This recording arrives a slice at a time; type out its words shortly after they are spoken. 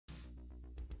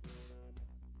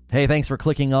Hey, thanks for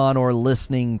clicking on or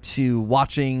listening to,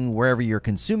 watching, wherever you're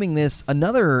consuming this,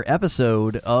 another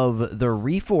episode of the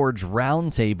Reforge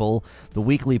Roundtable, the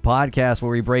weekly podcast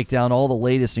where we break down all the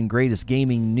latest and greatest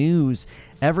gaming news.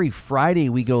 Every Friday,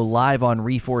 we go live on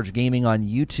Reforge Gaming on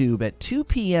YouTube at 2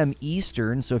 p.m.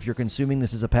 Eastern, so if you're consuming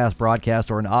this as a past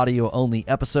broadcast or an audio-only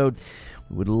episode,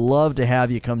 we would love to have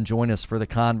you come join us for the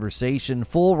conversation.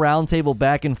 Full roundtable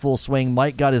back in full swing.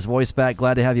 Mike got his voice back.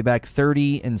 Glad to have you back.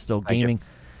 30 and still gaming.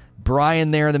 Brian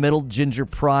there in the middle, Ginger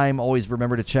Prime. Always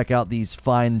remember to check out these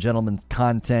fine gentlemen's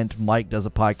content. Mike does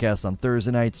a podcast on Thursday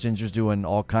nights. Ginger's doing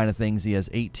all kind of things. He has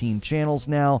 18 channels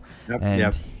now,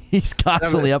 and he's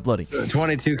constantly uploading.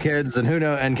 22 kids and who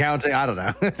knows, and counting. I don't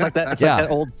know. It's like that. It's like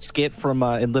that old skit from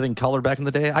In Living Color back in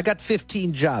the day. I got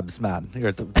 15 jobs, man. Here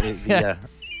at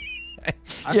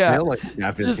I feel like you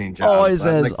got 15 jobs. Always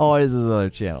has another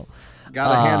channel.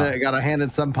 Got a hand in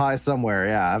some pie somewhere.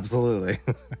 Yeah, absolutely.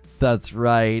 That's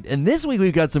right. And this week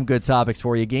we've got some good topics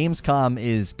for you. Gamescom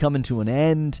is coming to an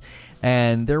end,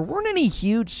 and there weren't any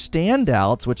huge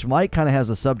standouts, which Mike kind of has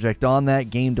a subject on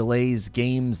that. Game delays,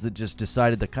 games that just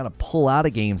decided to kind of pull out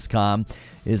of Gamescom.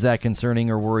 Is that concerning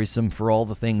or worrisome for all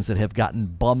the things that have gotten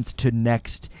bumped to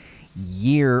next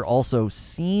year? Also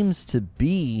seems to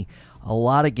be a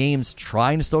lot of games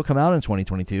trying to still come out in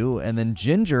 2022. And then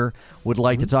Ginger would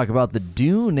like to talk about the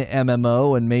Dune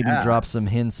MMO and maybe drop some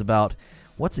hints about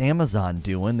what's Amazon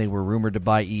doing. They were rumored to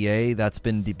buy EA. That's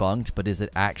been debunked, but is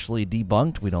it actually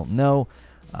debunked? We don't know.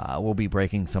 We'll be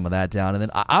breaking some of that down. And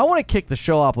then I want to kick the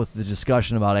show off with the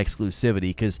discussion about exclusivity,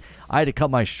 because I had to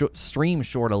cut my stream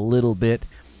short a little bit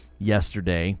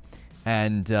yesterday.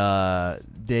 And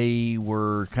they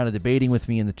were kind of debating with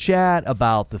me in the chat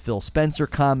about the Phil Spencer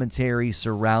commentary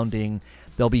surrounding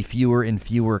there'll be fewer and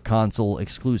fewer console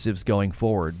exclusives going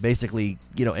forward. Basically,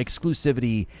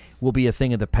 exclusivity will be a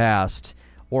thing of the past,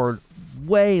 or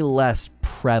way less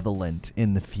prevalent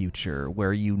in the future,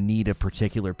 where you need a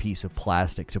particular piece of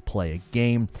plastic to play a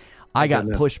game. I got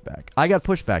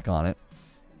pushback on it.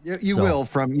 You will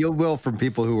from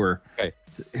people who are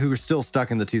still stuck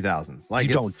in the 2000s. Like,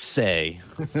 you don't say.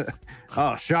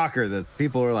 Oh, shocker! That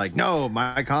people are like, no,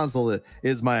 my console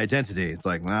is my identity. It's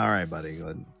like, well, all right, buddy,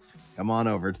 come on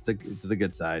over to the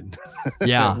good side.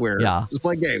 Just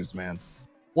play games, man.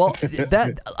 Well,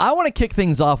 I want to kick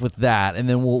things off with that, and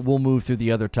then we'll move through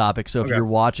the other topics. So if you're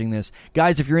watching this,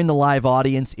 guys, if you're in the live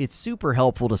audience, it's super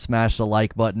helpful to smash the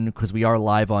like button, because we are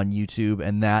live on YouTube,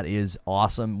 and that is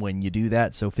awesome when you do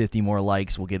that. So 50 more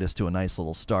likes will get us to a nice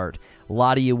little start. A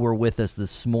lot of you were with us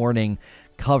this morning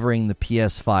covering the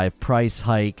PS5 price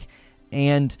hike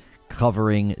and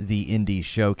covering the Indie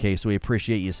Showcase. So we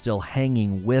appreciate you still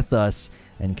hanging with us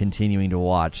and continuing to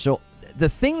watch. So the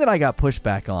thing that I got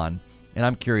pushback on, and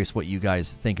I'm curious what you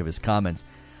guys think of his comments,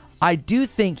 I do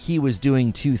think he was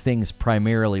doing two things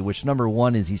primarily, which number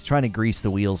one is he's trying to grease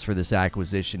the wheels for this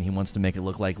acquisition. He wants to make it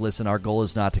look like, listen, our goal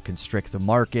is not to constrict the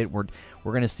market. We're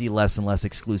going to see less and less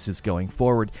exclusives going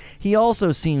forward. He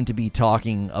also seemed to be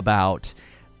talking about,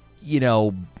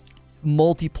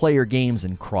 multiplayer games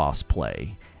and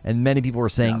cross-play. And many people were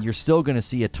saying you're still going to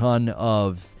see a ton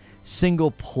of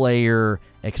single-player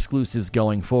exclusives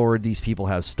going forward. These people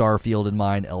have Starfield in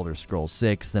mind, Elder Scrolls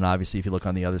 6. Then obviously if you look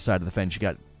on the other side of the fence, you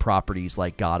got properties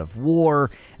like God of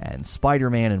War and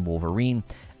Spider-Man and Wolverine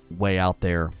way out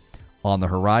there on the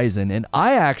horizon. And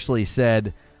I actually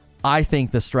said, I think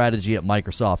the strategy at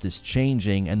Microsoft is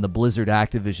changing, and the Blizzard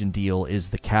Activision deal is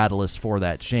the catalyst for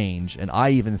that change. And I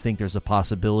even think there's a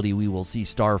possibility we will see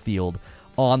Starfield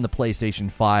on the PlayStation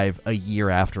 5 a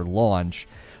year after launch,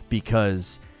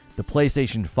 because the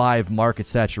PlayStation 5 market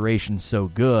saturation is so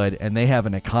good, and they have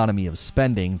an economy of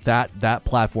spending. That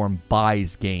platform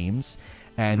buys games,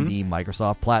 and the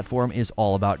Microsoft platform is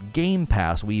all about Game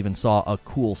Pass. We even saw a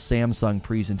cool Samsung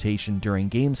presentation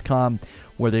during Gamescom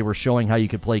where they were showing how you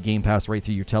could play Game Pass right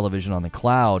through your television on the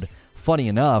cloud. Funny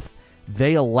enough,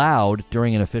 they allowed,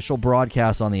 during an official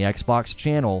broadcast on the Xbox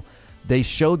channel, they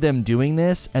showed them doing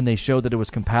this, and they showed that it was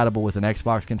compatible with an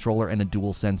Xbox controller and a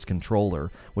DualSense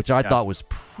controller, which I thought was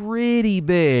pretty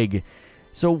big.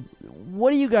 So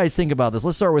what do you guys think about this?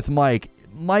 Let's start with Mike.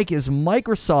 Mike, is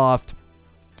Microsoft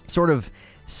sort of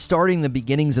starting the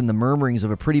beginnings and the murmurings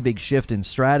of a pretty big shift in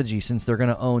strategy, since they're going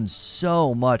to own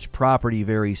so much property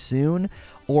very soon?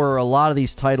 Or are a lot of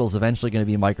these titles eventually going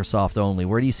to be Microsoft only?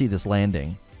 Where do you see this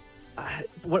landing?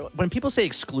 When people say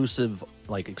exclusive,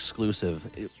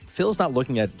 Phil's not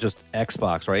looking at just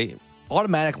Xbox, right?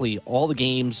 Automatically, all the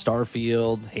games,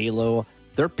 Starfield, Halo,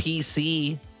 they're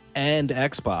PC and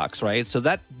Xbox, right? So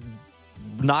that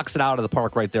knocks it out of the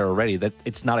park right there already, that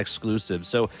it's not exclusive.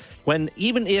 So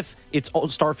even if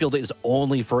Starfield is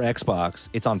only for Xbox,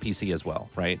 it's on PC as well,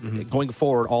 right? Mm-hmm. Going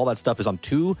forward, all that stuff is on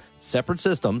 2 separate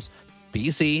systems,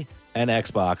 PC and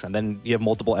Xbox, and then you have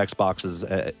multiple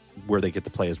Xboxes where they get to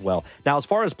play as well. Now, as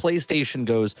far as PlayStation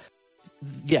goes,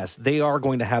 yes, they are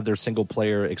going to have their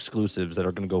single-player exclusives that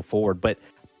are going to go forward, but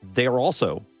they are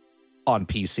also on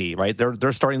PC, right?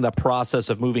 They're starting the process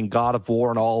of moving God of War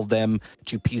and all of them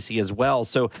to PC as well.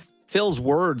 So Phil's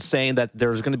words saying that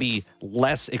there's going to be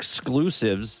less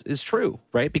exclusives is true,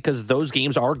 right? Because those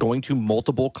games are going to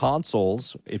multiple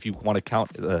consoles, if you want to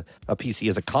count a PC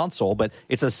as a console, but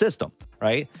it's a system,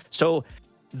 right? So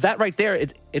that right there,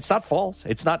 it's not false.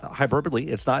 It's not hyperbole.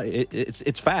 It's not.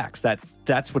 It's facts.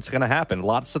 That's what's going to happen.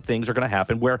 Lots of things are going to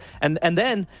happen. And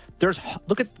then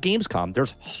look at Gamescom.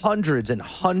 There's hundreds and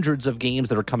hundreds of games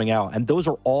that are coming out, and those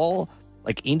are all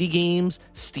like indie games,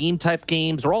 Steam type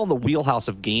games. They're all in the wheelhouse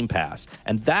of Game Pass,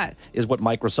 and that is what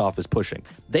Microsoft is pushing.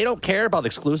 They don't care about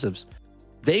exclusives.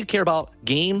 They care about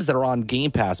games that are on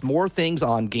Game Pass, more things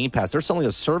on Game Pass. They're selling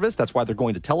a service. That's why they're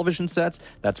going to television sets.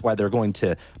 That's why they're going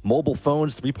to mobile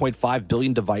phones, 3.5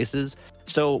 billion devices.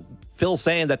 So Phil's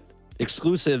saying that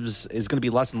exclusives is going to be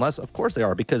less and less. Of course they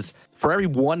are, because for every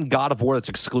one God of War that's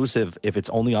exclusive, if it's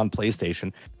only on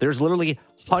PlayStation, there's literally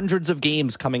hundreds of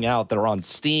games coming out that are on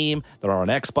Steam, that are on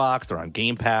Xbox, they're on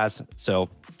Game Pass. So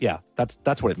yeah,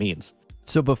 that's what it means.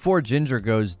 So before Ginger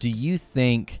goes, do you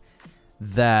think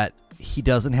that he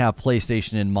doesn't have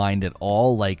PlayStation in mind at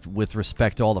all, like with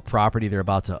respect to all the property they're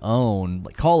about to own?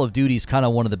 Like Call of Duty's kind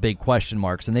of one of the big question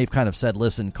marks, and they've kind of said,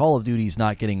 listen, Call of Duty's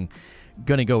not going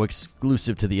to go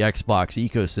exclusive to the Xbox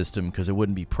ecosystem because it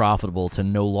wouldn't be profitable to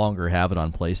no longer have it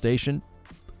on PlayStation.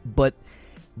 But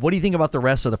what do you think about the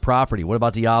rest of the property? What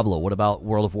about Diablo? What about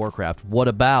World of Warcraft? What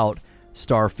about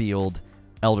Starfield,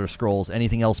 Elder Scrolls,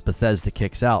 anything else Bethesda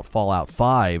kicks out, Fallout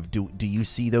 5? Do you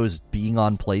see those being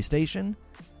on PlayStation?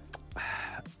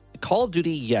 Call of Duty,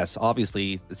 yes,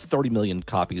 obviously, it's 30 million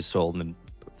copies sold, and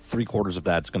 3/4 of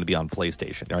that's going to be on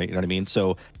PlayStation, right? You know what I mean?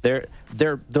 So they're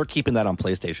keeping that on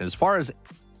PlayStation. As far as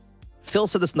Phil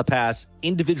said this in the past,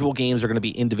 individual games are going to be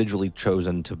individually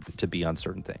chosen to be on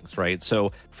certain things, right?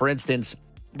 So, for instance,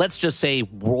 let's just say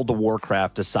World of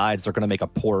Warcraft decides they're going to make a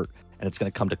port and it's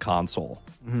going to come to console.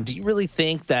 Mm-hmm. Do you really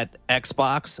think that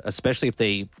Xbox, especially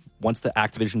if once the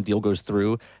Activision deal goes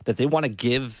through, that they want to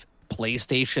give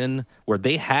PlayStation, where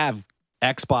they have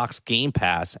Xbox Game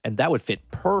Pass, and that would fit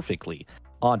perfectly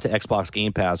onto Xbox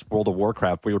Game Pass, World of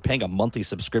Warcraft, where you're paying a monthly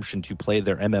subscription to play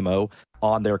their MMO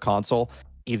on their console,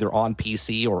 either on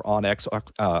PC or on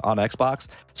Xbox.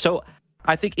 So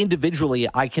I think individually,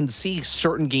 I can see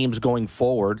certain games going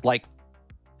forward, like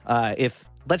if,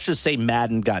 let's just say,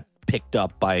 Madden got picked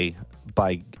up by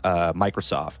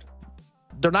Microsoft.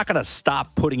 They're not going to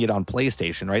stop putting it on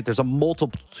PlayStation, right? There's a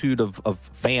multitude of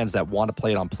fans that want to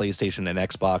play it on PlayStation and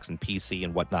Xbox and PC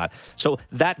and whatnot. So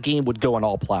that game would go on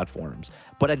all platforms.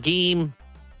 But a game,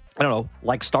 I don't know,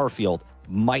 like Starfield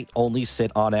might only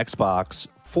sit on Xbox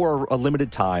for a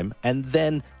limited time. And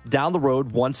then down the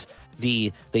road, once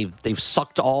they've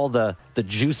sucked all the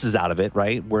juices out of it,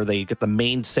 right? Where they get the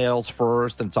main sales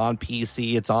first, and it's on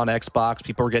PC, it's on Xbox,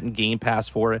 people are getting Game Pass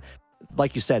for it.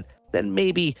 Like you said, then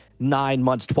maybe 9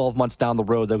 months, 12 months down the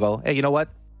road, they'll go, hey, you know what?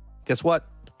 Guess what?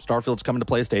 Starfield's coming to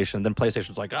PlayStation. And then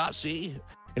PlayStation's like, see?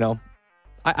 You know,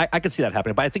 I could see that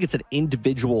happening. But I think it's an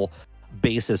individual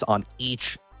basis on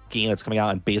each game that's coming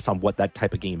out and based on what that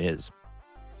type of game is.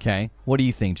 Okay. What do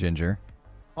you think, Ginger?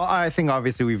 Well, I think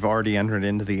obviously we've already entered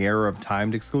into the era of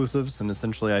timed exclusives. And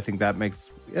essentially, I think that makes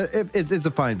it's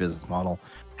a fine business model,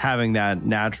 having that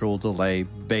natural delay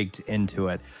baked into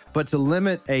it. But to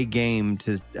limit a game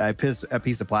to a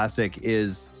piece of plastic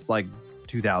is like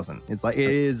 2000. It's like it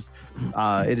is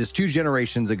 2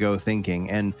 generations ago thinking.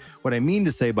 And what I mean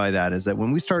to say by that is that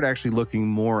when we start actually looking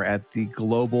more at the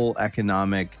global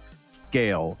economic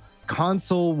scale,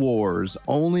 console wars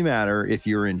only matter if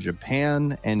you're in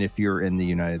Japan and if you're in the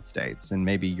United States and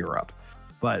maybe Europe.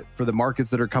 But for the markets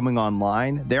that are coming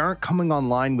online, they aren't coming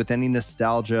online with any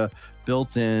nostalgia,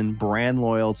 built-in brand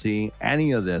loyalty,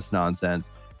 any of this nonsense.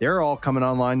 They're all coming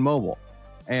online mobile.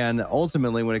 And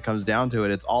ultimately, when it comes down to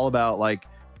it, it's all about, like,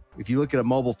 if you look at a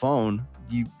mobile phone,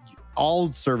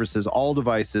 all services, all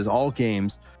devices, all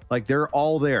games, like, they're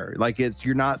all there. Like,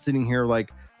 you're not sitting here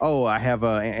like, oh, I have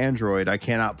an Android, I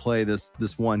cannot play this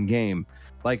one game.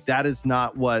 Like, that is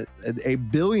not what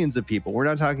billions of people, we're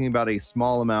not talking about a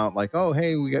small amount, like, oh,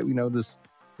 hey, we got, this,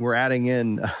 we're adding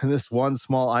in this one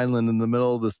small island in the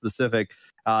middle of the Pacific.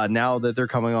 Now that they're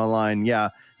coming online. Yeah,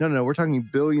 no, we're talking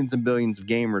billions and billions of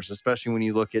gamers, especially when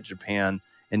you look at Japan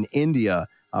and India.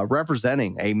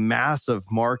 representing a massive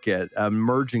market,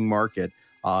 emerging market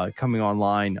coming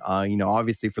online,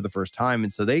 obviously for the first time.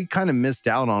 And so they kind of missed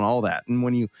out on all that. And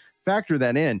when you factor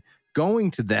that in,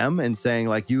 going to them and saying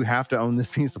like, you have to own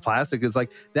this piece of plastic is like,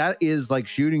 that is like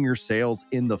shooting your sales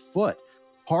in the foot,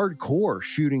 hardcore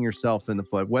shooting yourself in the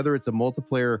foot, whether it's a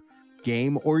multiplayer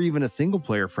game or even a single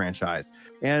player franchise.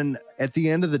 And at the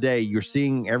end of the day, you're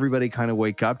seeing everybody kind of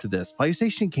wake up to this.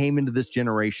 PlayStation came into this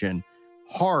generation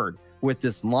hard with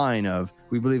this line of,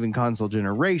 we believe in console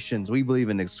generations, we believe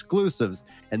in exclusives.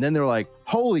 And then they're like,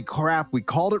 holy crap, we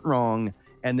called it wrong.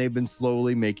 And they've been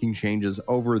slowly making changes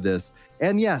over this.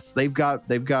 And yes, they've got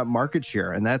market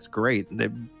share, and that's great.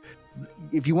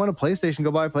 If you want a PlayStation,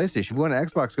 go buy a PlayStation. If you want an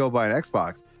Xbox, go buy an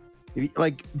Xbox.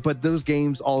 But those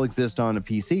games all exist on a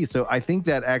PC. So I think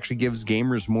that actually gives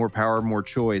gamers more power, more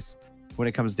choice when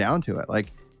it comes down to it.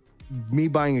 Like me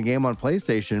buying a game on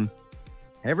PlayStation,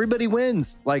 everybody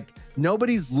wins. Like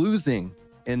nobody's losing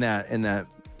in that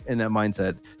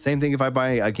mindset. Same thing if I buy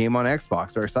a game on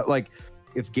Xbox or something. Like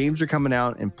if games are coming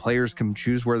out and players can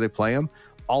choose where they play them,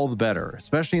 all the better,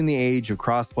 especially in the age of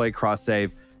cross-play,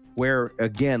 cross-save, where,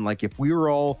 again, like if we were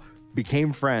all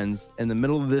became friends in the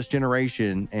middle of this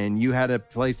generation and you had a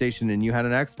PlayStation and you had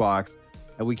an Xbox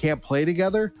and we can't play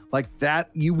together, like that,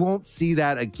 you won't see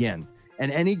that again.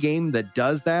 And any game that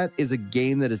does that is a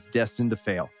game that is destined to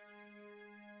fail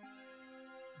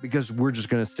because we're just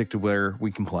going to stick to where we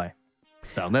can play.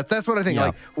 So that's what I think. Yeah.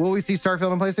 Like, will we see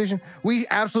Starfield on PlayStation? We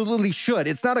absolutely should.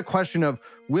 It's not a question of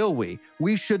will we.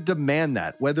 We should demand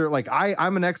that. Whether like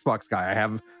I'm an Xbox guy.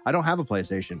 I don't have a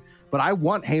PlayStation, but I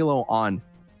want Halo on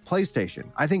PlayStation.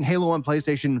 I think Halo on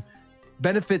PlayStation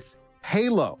benefits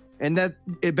Halo, and that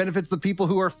it benefits the people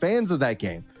who are fans of that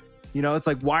game. It's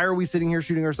like, why are we sitting here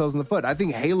shooting ourselves in the foot? I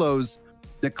think Halo's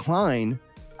decline,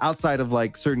 outside of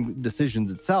like certain decisions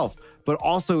itself, but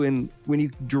also when you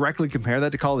directly compare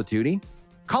that to Call of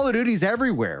Duty's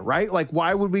everywhere, right? Like,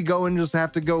 why would we go and just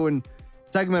have to go and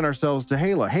segment ourselves to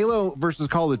Halo versus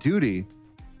Call of Duty?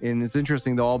 And it's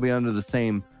interesting, they'll all be under the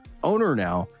same owner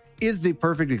now, is the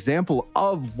perfect example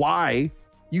of why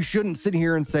you shouldn't sit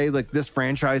here and say like this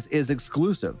franchise is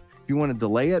exclusive. If you want to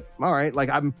delay it, all right. Like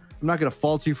I'm not going to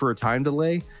fault you for a time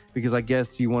delay, because I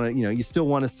guess you want to, you still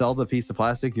want to sell the piece of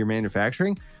plastic you're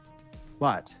manufacturing.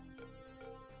 But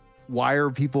why are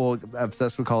people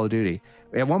obsessed with Call of Duty?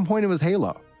 At one point it was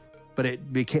Halo, but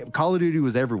it became Call of Duty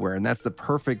was everywhere. And that's the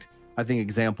perfect, I think,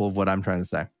 example of what I'm trying to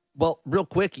say. Well, real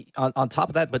quick on top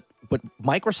of that, but what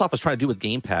Microsoft is trying to do with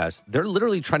Game Pass, they're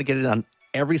literally trying to get it on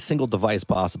every single device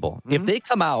possible. Mm-hmm. If they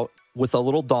come out with a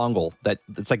little dongle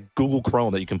that's like Google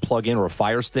Chrome that you can plug in, or a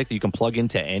Fire Stick that you can plug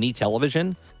into any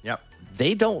television, yep,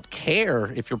 they don't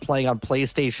care if you're playing on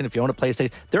PlayStation, if you own a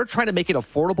PlayStation. They're trying to make it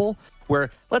affordable,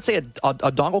 where let's say a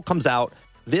dongle comes out,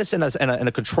 this and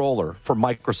a controller for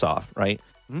Microsoft, right?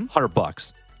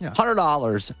 $100. Yeah.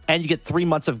 $100, and you get 3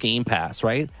 months of Game Pass,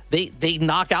 right? They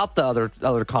knock out the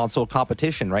other console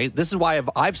competition, right? This is why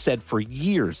I've said for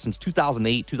years, since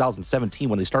 2008, 2017,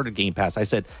 when they started Game Pass, I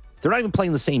said they're not even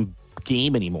playing the same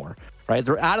game anymore, right?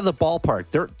 They're out of the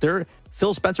ballpark. They're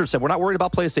Phil Spencer said, we're not worried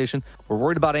about PlayStation. We're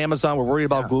worried about Amazon. We're worried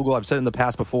about Google. I've said in the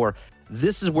past before.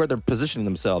 This is where they're positioning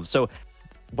themselves. So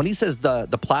when he says the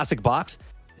plastic box,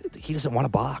 he doesn't want a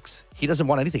box. He doesn't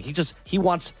want anything. He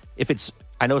wants, if it's,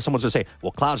 I know someone's going to say,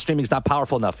 well, cloud streaming's not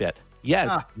powerful enough yet.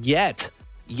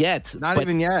 Yet. Not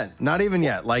even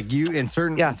yet. Like you in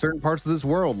certain parts of this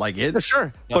world, like it.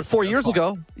 Sure. But 4 years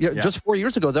ago, just 4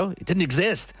 years ago, though, it didn't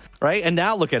exist, right? And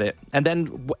now look at it. And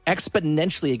then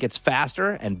exponentially, it gets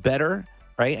faster and better,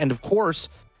 right? And of course,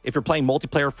 if you're playing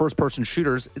multiplayer first-person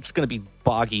shooters, it's going to be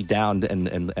boggy down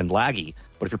and laggy.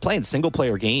 But if you're playing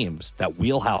single-player games, that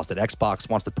wheelhouse that Xbox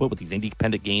wants to put with these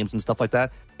independent games and stuff like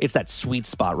that, it's that sweet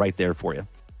spot right there for you.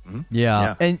 Mm-hmm.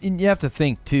 Yeah. And you have to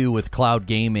think, too, with cloud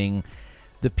gaming,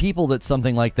 the people that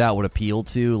something like that would appeal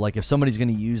to, like if somebody's going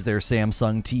to use their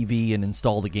Samsung TV and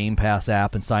install the Game Pass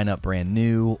app and sign up brand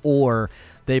new, or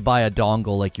they buy a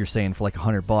dongle, like you're saying, for like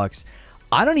 $100,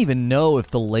 I don't even know if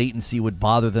the latency would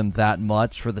bother them that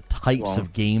much for the types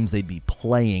of games they'd be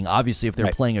playing. Obviously, if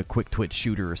they're playing a quick twitch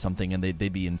shooter or something, and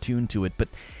they'd be in tune to it. But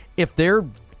if they're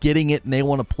getting it and they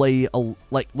want to play,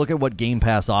 look at what Game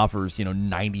Pass offers,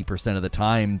 90% of the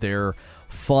time, they're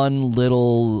fun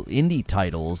little indie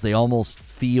titles. They almost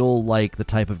feel like the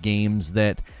type of games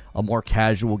that a more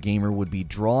casual gamer would be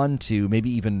drawn to, maybe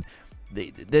even...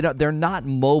 They're not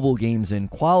mobile games in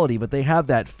quality, but they have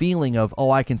that feeling of,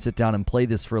 I can sit down and play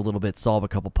this for a little bit, solve a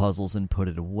couple puzzles, and put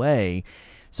it away.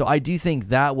 So I do think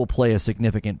that will play a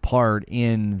significant part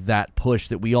in that push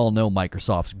that we all know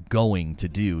Microsoft's going to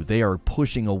do. They are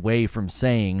pushing away from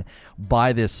saying,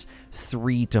 buy this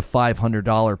 $300 to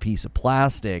 $500 piece of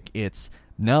plastic. It's,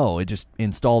 no, it just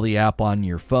install the app on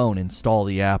your phone, install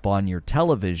the app on your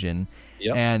television.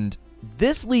 Yep. And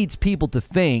this leads people to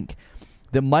think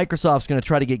that Microsoft's going to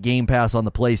try to get Game Pass on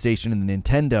the PlayStation and the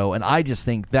Nintendo, and I just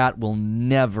think that will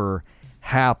never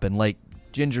happen. Like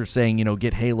Ginger saying,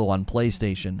 get Halo on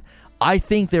PlayStation. I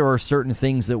think there are certain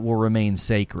things that will remain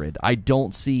sacred. I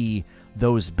don't see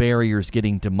those barriers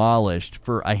getting demolished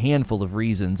for a handful of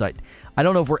reasons. I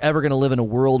don't know if we're ever going to live in a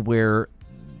world where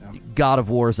God of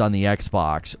War's on the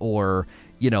Xbox, or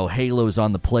Halo's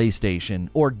on the PlayStation,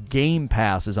 or Game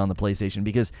Pass is on the PlayStation,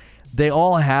 because they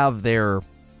all have their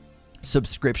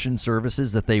subscription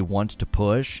services that they want to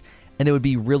push, and it would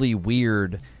be really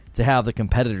weird to have the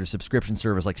competitor subscription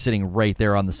service like sitting right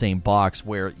there on the same box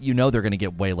where they're going to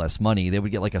get way less money. They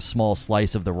would get like a small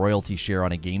slice of the royalty share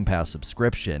on a Game Pass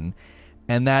subscription,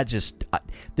 and that just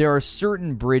there are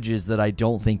certain bridges that I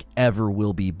don't think ever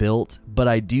will be built, but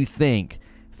I do think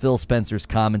Phil Spencer's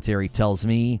commentary tells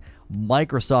me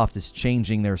Microsoft is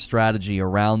changing their strategy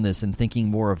around this and thinking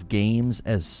more of games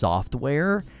as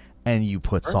software, and you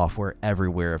put software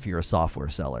everywhere if you're a software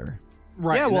seller.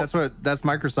 Right. Yeah, well, that's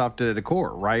Microsoft at a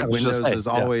core, right? Windows is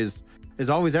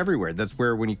always everywhere. That's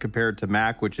where, when you compare it to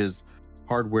Mac, which is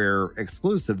hardware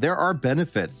exclusive, there are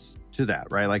benefits to that,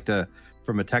 right? Like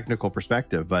from a technical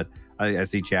perspective, but I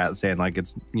see chat saying like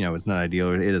it's not ideal,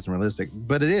 or it isn't realistic,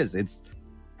 but it is. It's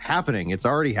happening. It's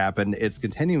already happened. It's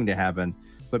continuing to happen.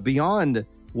 But beyond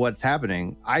what's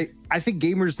happening, I think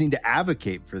gamers need to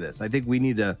advocate for this. I think we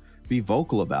need to be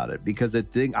vocal about it, because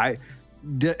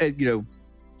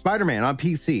Spider-Man on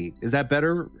PC, is that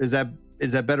better? Is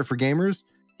that better for gamers?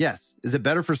 Yes. Is it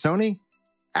better for Sony?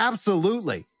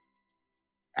 Absolutely.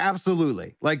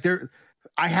 Like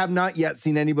I have not yet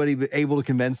seen anybody able to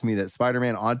convince me that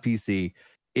Spider-Man on PC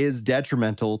is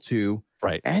detrimental to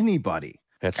anybody.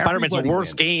 Yeah, Spider-Man's the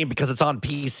worst game because it's on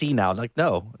PC now. Like,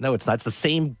 no, it's not. It's the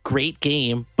same great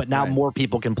game, but now more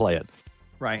people can play it.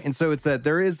 Right. And so it's that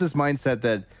there is this mindset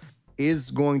that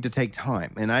is going to take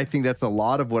time. And I think that's a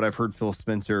lot of what I've heard Phil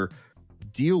Spencer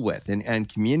deal with and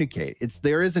communicate.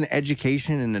 There is an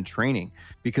education and a training,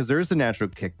 because there is a natural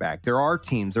kickback. There are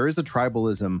teams. There is a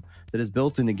tribalism that is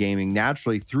built into gaming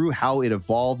naturally through how it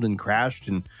evolved and crashed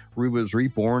and was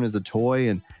reborn as a toy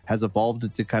and has evolved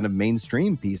into kind of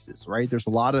mainstream pieces, right? There's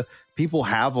a lot of people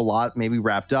have a lot maybe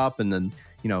wrapped up, and then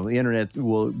the internet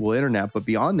will internet. But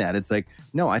beyond that, it's like,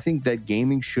 no, I think that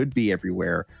gaming should be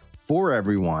everywhere for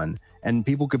everyone, and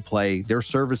people could play their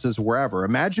services wherever.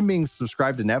 Imagine being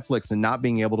subscribed to Netflix and not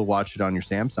being able to watch it on your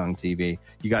Samsung TV.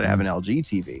 You got to have an LG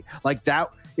TV. Like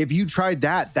that, if you tried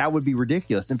that, that would be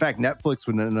ridiculous. In fact, Netflix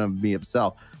would end up being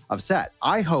upset.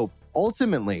 I hope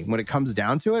ultimately, when it comes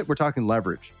down to it, we're talking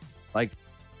leverage. Like,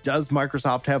 does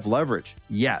Microsoft have leverage?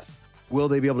 Yes. Will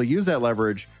they be able to use that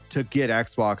leverage to get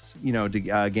Xbox,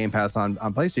 to Game Pass on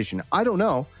PlayStation? I don't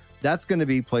know. That's going to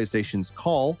be PlayStation's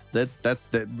call. That's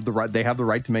the right. They have the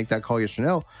right to make that call, yes or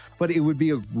no. But it would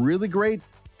be a really great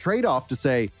trade-off to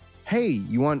say, hey,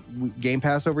 you want Game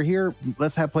Pass over here?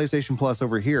 Let's have PlayStation Plus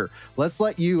over here. Let's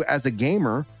let you, as a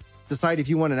gamer, decide if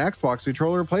you want an Xbox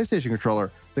controller or a PlayStation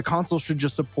controller. The console should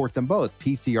just support them both.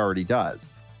 PC already does.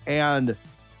 And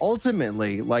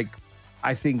ultimately,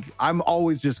 I think I'm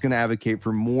always just going to advocate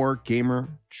for more gamer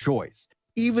choice.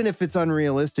 Even if it's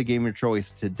unrealistic gamer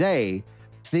choice today,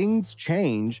 things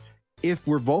change if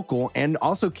we're vocal and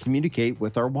also communicate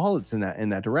with our wallets in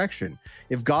that direction.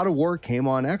 If God of War came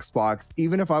on Xbox,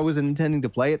 even if I wasn't intending to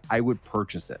play it, I would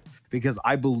purchase it because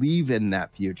I believe in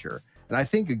that future. And I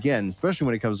think, again, especially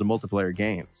when it comes to multiplayer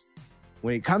games,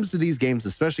 when it comes to these games,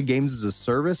 especially games as a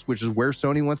service, which is where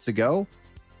Sony wants to go,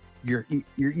 you're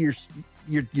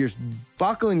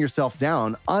buckling yourself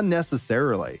down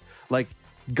unnecessarily. Like,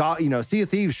 God, Sea of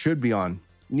Thieves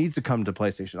needs to come to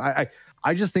PlayStation.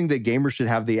 I just think that gamers should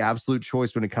have the absolute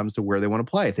choice when it comes to where they want to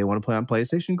play. If they want to play on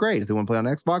PlayStation, great. If they want to play on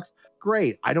Xbox,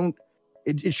 great.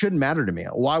 It shouldn't matter to me.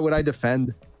 Why would I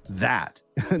defend that?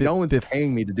 No one's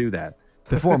paying me to do that.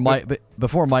 Before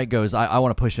Mike goes, I want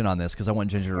to push in on this because I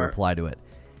want Ginger to reply to it.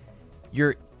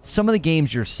 Some of the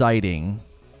games you're citing,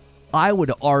 I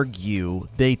would argue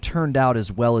they turned out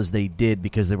as well as they did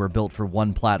because they were built for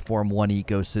one platform, one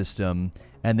ecosystem,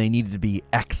 and they needed to be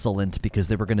excellent because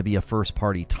they were going to be a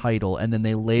first-party title, and then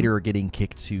they later are getting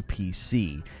kicked to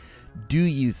PC. Do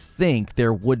you think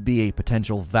there would be a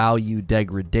potential value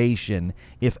degradation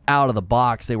if out of the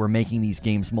box they were making these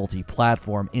games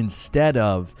multi-platform instead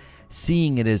of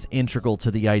seeing it as integral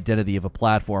to the identity of a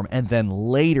platform and then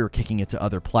later kicking it to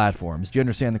other platforms. Do you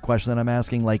understand the question that I'm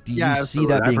asking? Like, do you see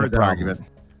that being a problem? Argument.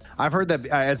 I've heard that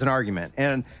as an argument,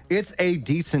 and it's a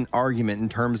decent argument in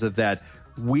terms of that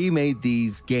we made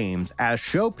these games as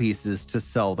showpieces to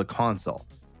sell the console.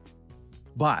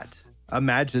 But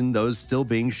imagine those still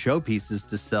being showpieces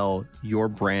to sell your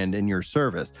brand and your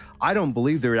service. I don't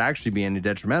believe there would actually be any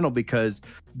detrimental, because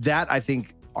that, I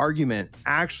think, argument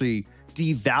actually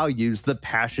devalues the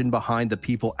passion behind the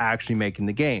people actually making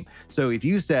the game. So if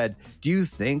you said, do you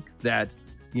think that,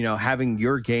 you know, having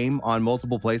your game on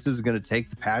multiple places is going to take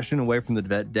the passion away from the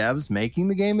devs making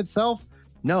the game itself?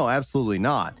 No, absolutely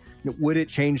not. Would it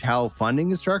change how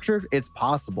funding is structured? It's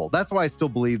possible. That's why I still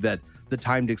believe that the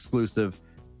timed exclusive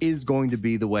is going to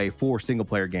be the way for single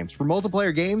player games. For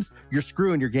multiplayer games, you're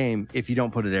screwing your game if you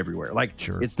don't put it everywhere. Like,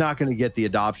 sure, it's not going to get the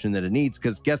adoption that it needs,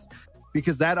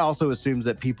 because that also assumes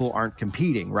that people aren't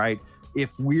competing, right? If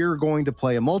we're going to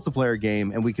play a multiplayer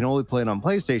game and we can only play it on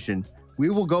PlayStation, we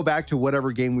will go back to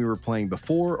whatever game we were playing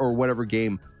before or whatever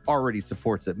game already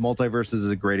supports it. Multiverses is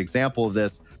a great example of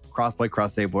this. Crossplay,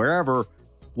 cross-save, wherever.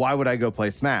 Why would I go play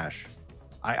Smash?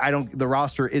 I don't. The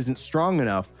roster isn't strong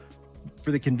enough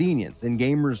for the convenience, and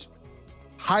gamers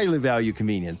highly value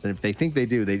convenience. And if they think they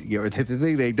do, or if they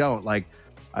think they don't, like,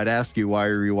 I'd ask you, why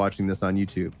are you watching this on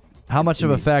YouTube? How much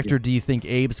of a factor do you think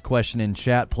Abe's question in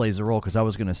chat plays a role? Because I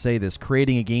was going to say this.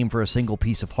 Creating a game for a single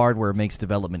piece of hardware makes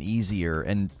development easier,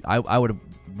 and I would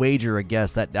wager a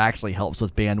guess that actually helps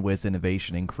with bandwidth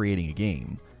innovation in creating a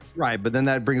game. Right, but then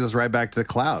that brings us right back to the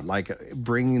cloud. Like,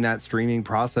 bringing that streaming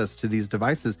process to these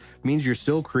devices means you're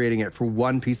still creating it for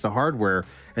one piece of hardware,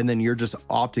 and then you're just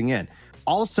opting in.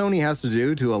 All Sony has to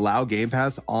do to allow Game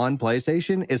Pass on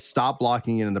PlayStation is stop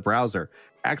blocking it in the browser.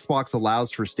 Xbox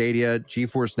allows for Stadia,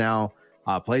 GeForce Now,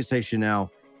 PlayStation Now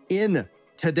in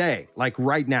today, like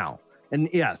right now. And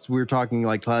yes, we're talking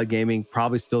like cloud gaming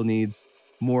probably still needs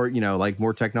more, you know, like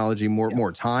more technology,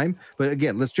 more time. But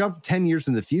again, let's jump 10 years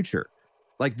in the future.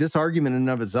 Like, this argument in and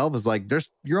of itself is like,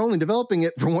 you're only developing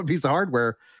it for one piece of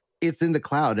hardware. It's in the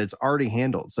cloud. It's already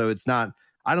handled. So it's not,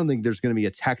 I don't think there's going to be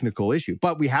a technical issue,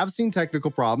 but we have seen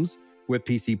technical problems with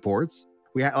PC ports.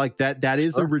 We like that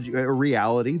is a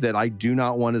reality that I do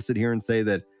not want to sit here and say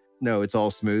that, no, it's all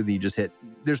smooth. You just hit,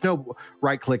 there's no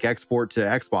right click export to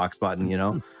Xbox button, you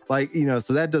know, like, you know,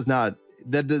 so that does not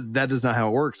how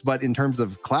it works. But in terms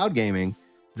of cloud gaming,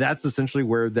 that's essentially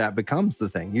where that becomes the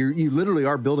thing. You literally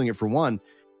are building it for one,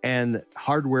 and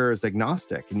hardware is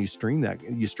agnostic, and you stream it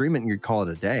and you call it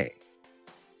a day.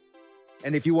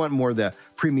 And if you want more of the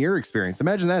premiere experience,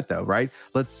 imagine that though, right?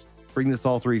 Let's bring this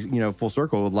all three, you know, full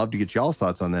circle. Would love to get y'all's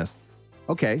thoughts on this.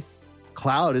 Okay,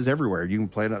 cloud is everywhere. You can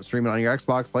play it, stream it on your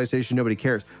Xbox, PlayStation, nobody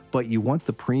cares. But you want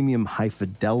the premium high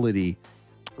fidelity,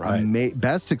 right?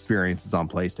 Best experiences on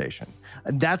PlayStation.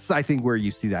 And that's, I think, where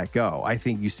you see that go. I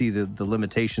think you see the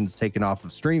limitations taken off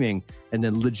of streaming, and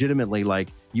then legitimately, like,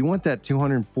 you want that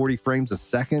 240 frames a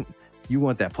second. You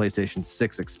want that PlayStation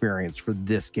 6 experience for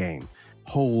this game.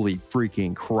 Holy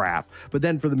freaking crap. But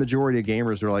then for the majority of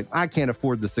gamers who are like, I can't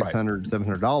afford the $600,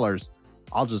 $700.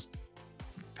 I'll just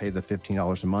pay the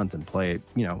 $15 a month and play it,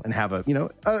 you know, and have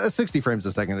a 60 frames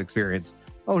a second experience.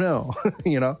 Oh no,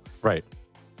 you know? Right.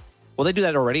 Well, they do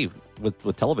that already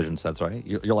with television sets, right?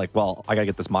 You're like, well, I gotta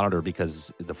get this monitor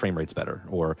because the frame rate's better,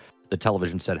 or the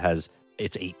television set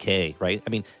it's 8K, right? I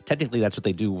mean, technically that's what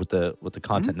they do with the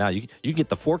content now. You get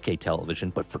the 4K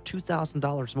television, but for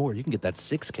 $2,000 more, you can get that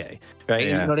 6K, right? Yeah.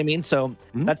 You know what I mean? So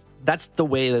that's the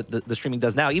way that the streaming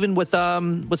does now. Even with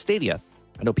Stadia,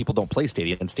 I know people don't play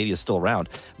Stadia, and Stadia is still around,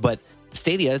 but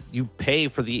Stadia, you pay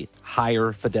for the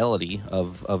higher fidelity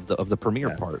of the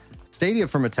premiere part. Stadia,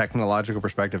 from a technological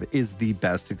perspective, is the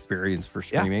best experience for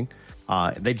streaming.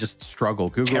 Yeah. They just struggle.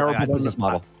 Google, terrible business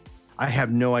model. I have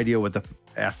no idea what the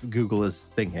F Google is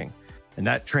thinking, and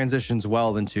that transitions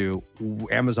well into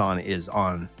Amazon is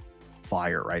on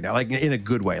fire right now, like in a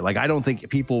good way. Like, I don't think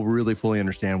people really fully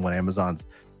understand what Amazon's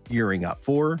gearing up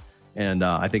for, and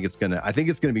I think it's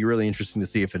gonna be really interesting to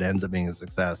see if it ends up being a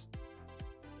success.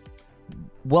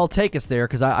 Well, take us there,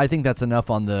 because I think that's enough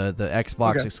on the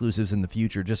Xbox exclusives in the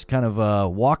future. Just kind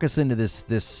of walk us into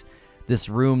this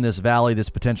room, this valley, this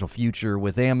potential future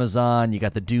with Amazon. You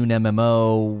got the Dune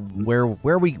MMO.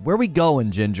 Where we going,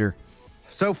 Ginger?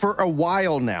 So for a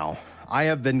while now, I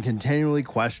have been continually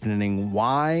questioning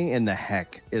why in the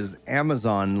heck is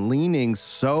Amazon leaning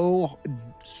so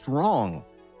strong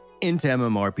into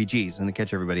MMORPGs. And to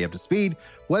catch everybody up to speed,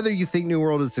 whether you think New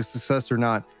World is a success or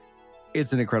not,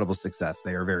 it's an incredible success.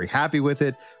 They are very happy with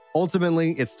it.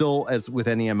 Ultimately, it's still, as with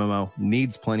any MMO,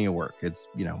 needs plenty of work. It's,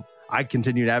 you know, I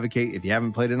continue to advocate, if you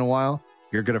haven't played in a while,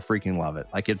 You're gonna freaking love it.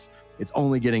 Like it's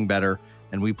only getting better.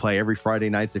 And we play every Friday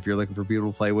nights. If you're looking for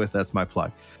people to play with, that's my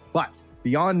plug. But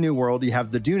beyond New World, you have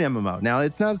the Dune MMO. Now,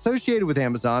 it's not associated with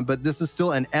Amazon, but this is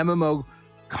still an MMO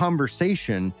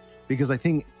conversation because I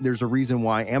think there's a reason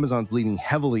why Amazon's leaning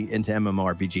heavily into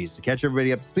MMORPGs. To catch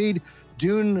everybody up to speed,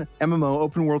 Dune MMO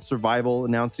Open World Survival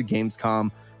announced at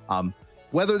Gamescom.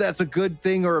 Whether that's a good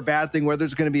thing or a bad thing, whether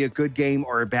it's going to be a good game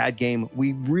or a bad game,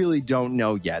 we really don't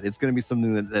know yet. It's going to be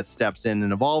something that steps in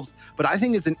and evolves. But I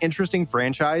think it's an interesting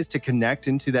franchise to connect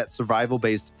into that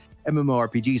survival-based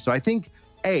MMORPG. So I think,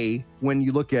 when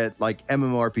you look at like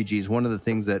MMORPGs, one of the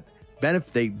things that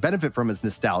they benefit from is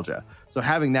nostalgia. So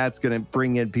having that's going to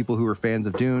bring in people who are fans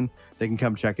of Dune. They can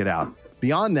come check it out.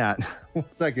 Beyond that, 1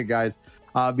 second, guys.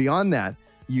 Beyond that,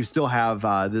 you still have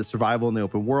the survival in the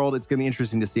open world. It's going to be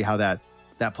interesting to see how that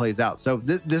plays out. So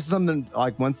this is something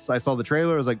like once I saw the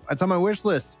trailer, I was like, it's on my wish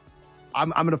list. I'm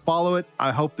going to follow it.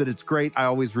 I hope that it's great. I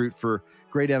always root for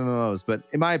great MMOs, but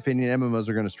in my opinion, MMOs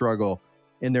are going to struggle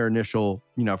in their initial,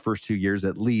 first 2 years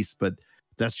at least, but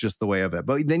that's just the way of it.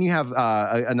 But then you have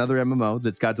another MMO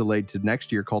that got delayed to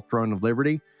next year called Throne of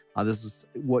Liberty. This is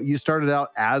what you started out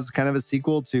as kind of a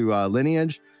sequel to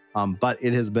Lineage, but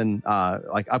it has been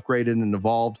upgraded and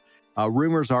evolved.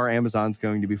 Rumors are Amazon's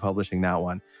going to be publishing that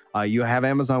one. You have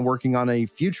Amazon working on a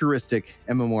futuristic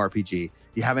MMORPG.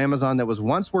 You have Amazon that was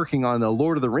once working on the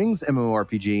Lord of the Rings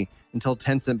MMORPG until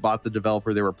Tencent bought the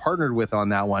developer they were partnered with on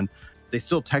that one. They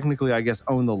still technically, I guess,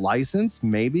 own the license,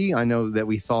 maybe. I know that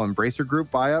we saw Embracer Group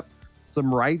buy up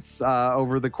some rights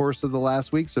over the course of the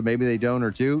last week, so maybe they don't or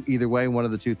do. Either way, one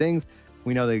of the two things.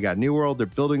 We know they got New World. They're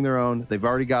building their own. They've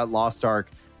already got Lost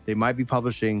Ark. They might be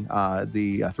publishing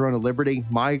the Throne of Liberty.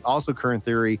 My also current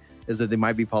theory is that they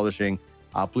might be publishing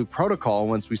Blue Protocol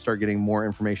once we start getting more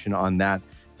information on that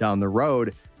down the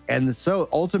road. And so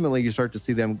ultimately you start to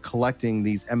see them collecting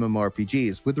these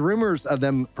MMORPGs. With the rumors of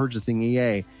them purchasing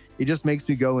EA, it just makes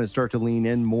me go and start to lean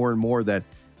in more and more that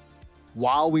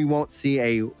while we won't see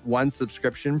a one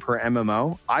subscription per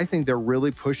MMO, I think they're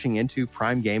really pushing into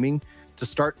Prime Gaming to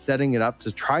start setting it up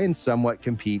to try and somewhat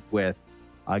compete with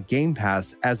Game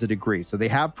Pass as a degree. So they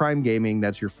have Prime Gaming.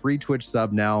 That's your free Twitch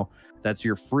sub now. That's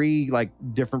your free,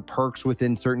 different perks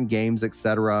within certain games,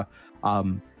 etc.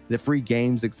 The free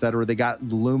games, etc. They got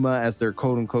Luma as their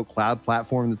quote unquote cloud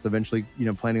platform that's eventually,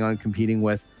 planning on competing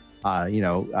with,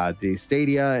 the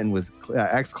Stadia and with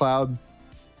xCloud.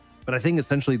 But I think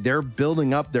essentially they're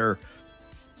building up their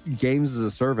games as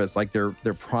a service, like their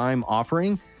Prime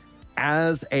offering,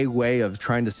 as a way of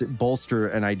trying to bolster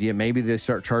an idea. Maybe they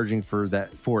start charging for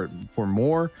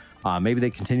more. Maybe they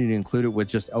continue to include it with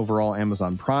just overall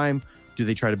Amazon Prime. Do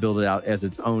they try to build it out as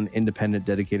its own independent,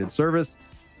 dedicated service?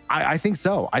 I think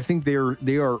so. I think they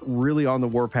are really on the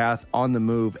warpath, on the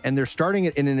move, and they're starting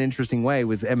it in an interesting way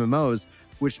with MMOs,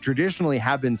 which traditionally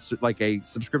have been like a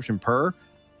subscription per.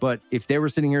 But if they were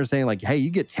sitting here saying hey, you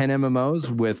get 10 MMOs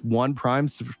with one Prime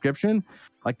subscription,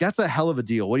 that's a hell of a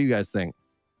deal. What do you guys think?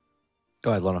 Go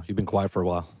ahead, Lono. You've been quiet for a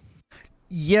while.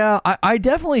 Yeah, I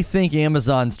definitely think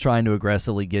Amazon's trying to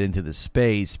aggressively get into the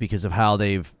space because of how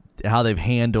they've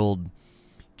handled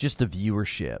just the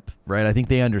viewership, right? I think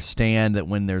they understand that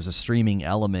when there's a streaming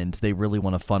element, they really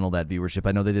want to funnel that viewership.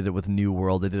 I know they did it with New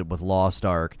World, they did it with Lost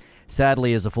Ark.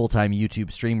 Sadly, as a full-time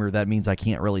YouTube streamer, that means I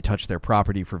can't really touch their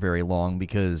property for very long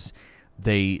because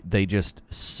they just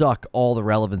suck all the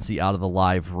relevancy out of the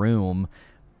live room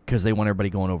because they want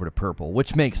everybody going over to Purple,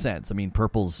 which makes sense. I mean,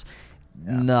 Purple's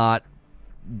not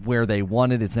where they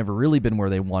wanted. It's never really been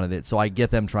where they wanted it, so I get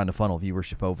them trying to funnel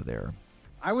viewership over there.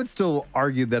 I would still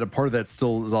argue that a part of that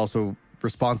still is also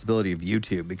responsibility of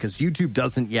YouTube, because YouTube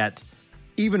doesn't yet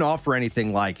even offer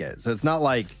anything like it. So it's not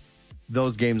like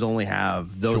those games only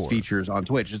have those features on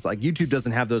Twitch. It's like YouTube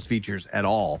doesn't have those features at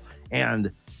all.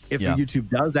 And if YouTube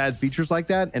does add features like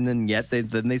that, and then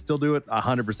they still do it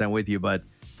 100% with you. But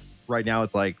right now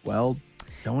it's like, well,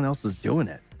 no one else is doing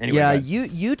it. Anyway,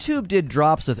 YouTube did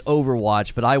drops with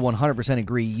Overwatch, but I 100%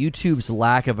 agree. YouTube's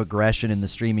lack of aggression in the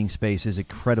streaming space is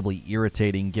incredibly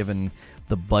irritating given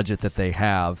the budget that they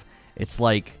have. It's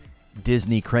like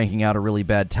Disney cranking out a really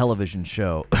bad television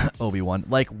show, Obi-Wan.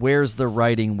 Where's the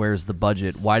writing? Where's the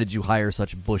budget? Why did you hire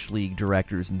such Bush League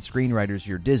directors and screenwriters?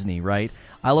 You're Disney, right?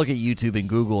 I look at YouTube and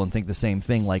Google and think the same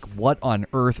thing. What on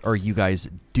earth are you guys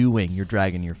doing? You're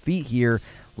dragging your feet here.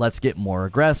 Let's get more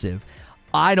aggressive.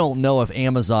 I don't know if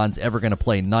Amazon's ever going to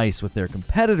play nice with their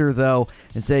competitor, though,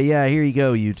 and say, yeah, here you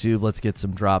go, YouTube. Let's get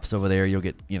some drops over there. You'll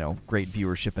get, great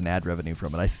viewership and ad revenue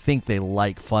from it. I think they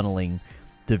like funneling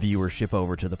the viewership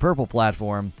over to the Purple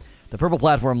platform. The Purple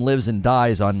platform lives and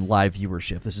dies on live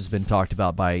viewership. This has been talked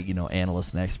about by,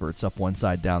 analysts and experts up one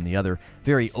side, down the other.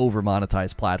 Very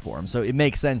over-monetized platform. So it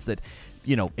makes sense that,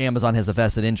 Amazon has a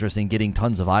vested interest in getting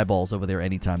tons of eyeballs over there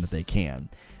anytime that they can.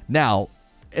 Now,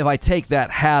 if I take that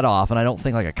hat off and I don't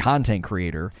think like a content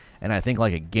creator and I think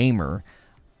like a gamer,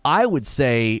 I would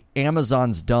say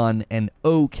Amazon's done an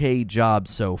okay job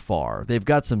so far. They've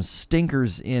got some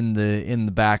stinkers in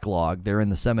the backlog. They're in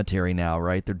the cemetery now,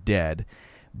 right? They're dead.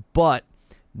 But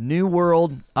New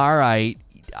World, all right.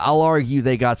 I'll argue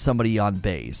they got somebody on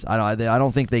base. I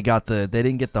don't think they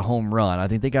didn't get the home run. I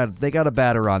think they got a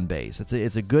batter on base.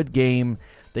 It's a good game.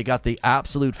 They got the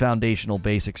absolute foundational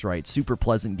basics right. Super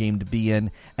pleasant game to be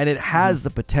in, and it has the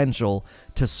potential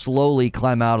to slowly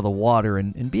climb out of the water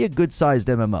and be a good-sized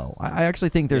MMO. I actually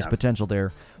think there's potential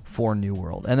there for New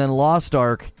World. And then Lost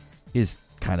Ark is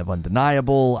kind of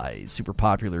undeniable. A super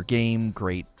popular game,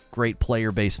 great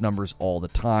player-based numbers all the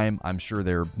time. I'm sure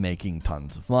they're making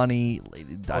tons of money.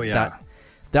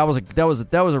 That was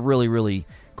a really, really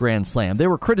grand slam. There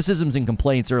were criticisms and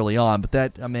complaints early on,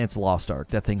 but it's Lost Ark.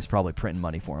 That thing's probably printing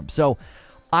money for them. So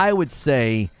I would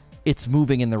say it's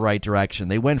moving in the right direction.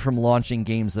 They went from launching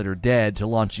games that are dead to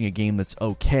launching a game that's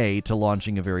okay to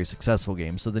launching a very successful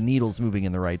game. So the needle's moving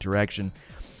in the right direction.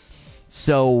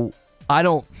 So I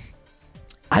don't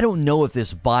know if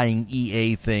this buying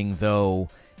EA thing, though,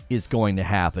 is going to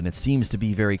happen. It seems to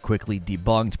be very quickly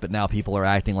debunked, but now people are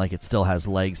acting like it still has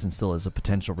legs and still is a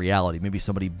potential reality. Maybe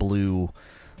somebody blew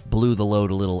the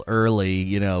load a little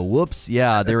early, whoops,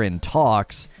 yeah, they're in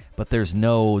talks, but there's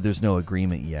no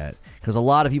agreement yet. Because a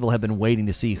lot of people have been waiting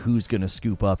to see who's going to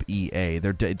scoop up EA.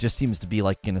 It just seems to be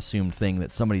like an assumed thing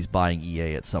that somebody's buying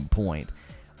EA at some point.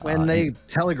 When they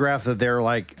telegraph that they're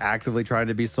like actively trying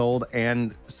to be sold,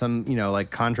 and some,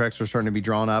 contracts are starting to be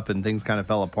drawn up and things kind of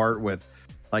fell apart with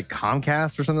like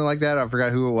Comcast or something like that. I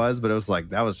forgot who it was, but it was like,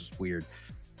 that was just weird.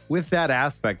 With that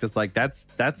aspect, it's like that's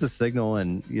a signal,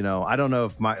 and I don't know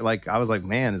if I was like,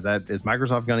 man, is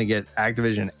Microsoft going to get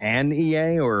Activision and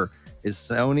EA, or is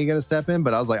Sony going to step in?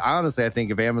 But I was like, honestly, I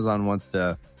think if Amazon wants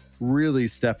to really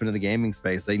step into the gaming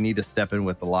space, they need to step in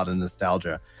with a lot of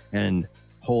nostalgia. And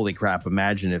holy crap,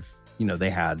 imagine if they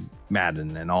had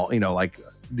Madden and all like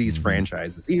these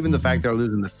franchises. Even the fact they're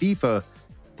losing the FIFA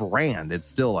brand, it's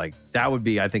still like that would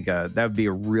be, I think, that would be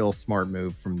a real smart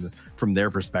move from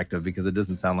their perspective, because it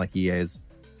doesn't sound like EA is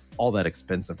all that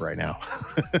expensive right now.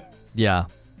 Yeah.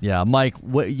 Mike,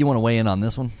 what you want to weigh in on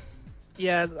this one?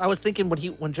 Yeah, I was thinking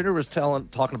when Jenner was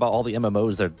talking about all the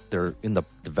MMOs that they're in the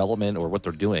development or what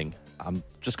they're doing, I'm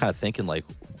just kind of thinking like,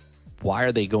 why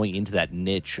are they going into that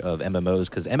niche of MMOs?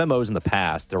 Because MMOs in the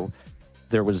past,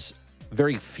 there was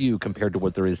very few compared to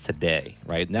what there is today.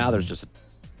 Right now, there's just a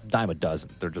dime a dozen.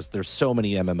 There's so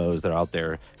many MMOs that are out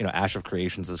there. Ash of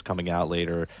Creations is coming out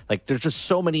later. Like, there's just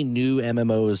so many new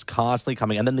MMOs constantly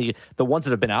coming, and then the ones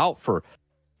that have been out for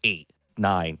 8,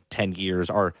 9, 10 years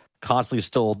are constantly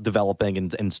still developing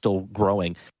and still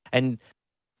growing. And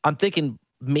I'm thinking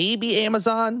maybe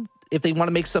Amazon, if they want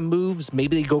to make some moves,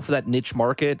 maybe they go for that niche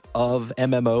market of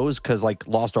MMOs, because like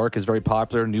Lost Ark is very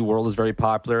popular, New World is very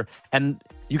popular, and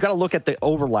you got to look at the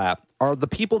overlap. Are the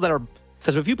people that are,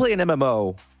 because if you play an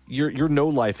MMO, you're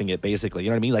no-lifing it, basically. You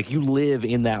know what I mean? Like, you live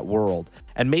in that world.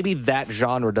 And maybe that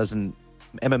genre doesn't,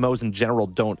 MMOs in general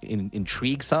don't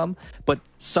intrigue some, but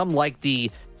some like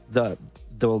the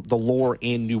lore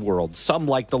in New World, some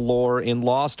like the lore in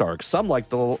Lost Ark, some like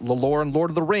the lore in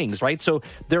Lord of the Rings, right? So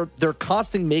they're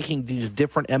constantly making these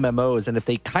different MMOs, and if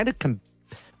they kind of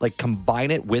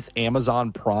combine it with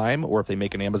Amazon Prime, or if they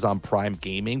make an Amazon Prime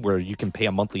gaming where you can pay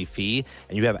a monthly fee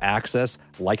and you have access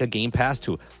like a Game Pass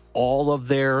to all of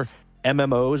their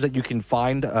MMOs that you can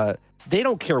find, they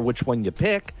don't care which one you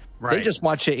pick. Right. They just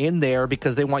want you in there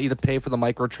because they want you to pay for the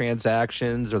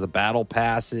microtransactions or the battle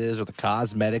passes or the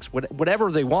cosmetics,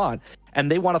 whatever they want. And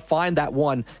they want to find that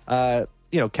one.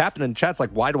 Captain in chat's like,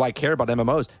 why do I care about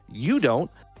MMOs? You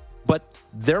don't. But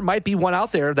there might be one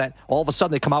out there that all of a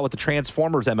sudden they come out with the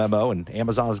Transformers MMO and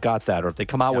Amazon's got that. Or if they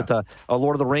come out with a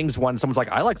Lord of the Rings one, someone's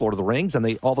like, I like Lord of the Rings. And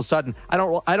they all of a sudden, I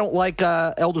don't like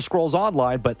Elder Scrolls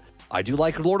Online, but I do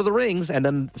like Lord of the Rings. And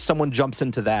then someone jumps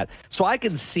into that. So I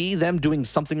can see them doing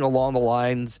something along the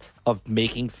lines of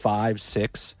making 5,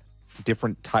 6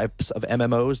 different types of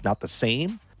MMOs, not the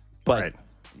same, but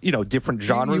different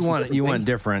genres. You want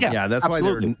different. Yeah, that's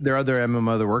absolutely. why their other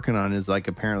MMO they're working on is like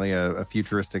apparently a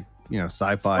futuristic,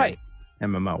 sci-fi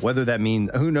MMO. Whether that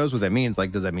means, who knows what that means?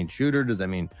 Like, does that mean shooter? Does that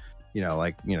mean,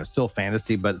 still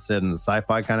fantasy but set in the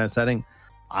sci-fi kind of setting?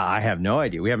 I have no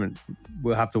idea.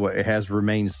 We'll have to. It has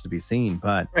remains to be seen.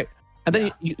 But right, and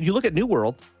then you look at New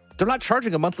World. They're not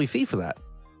charging a monthly fee for that.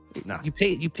 No. You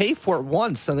pay for it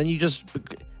once, and then you just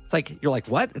you're like,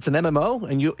 what? It's an MMO,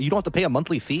 and you don't have to pay a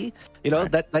monthly fee.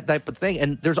 Right. that type of thing.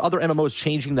 And there's other MMOs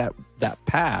changing that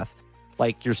path.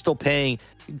 Like you're still paying.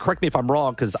 Correct me if I'm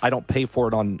wrong, because I don't pay for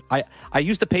it on. I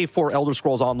used to pay for Elder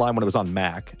Scrolls Online when it was on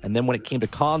Mac, and then when it came to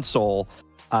console,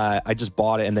 I just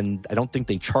bought it, and then I don't think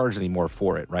they charge anymore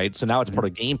for it, right? So now it's part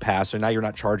of Game Pass, so now you're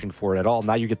not charging for it at all.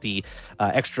 Now you get the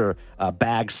extra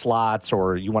bag slots,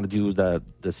 or you want to do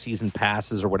the season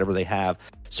passes or whatever they have.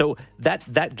 So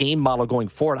that game model going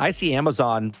forward, I see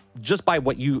Amazon, just by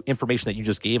information that you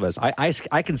just gave us,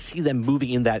 I can see them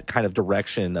moving in that kind of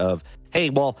direction of, hey,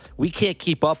 well, we can't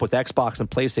keep up with Xbox and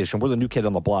PlayStation. We're the new kid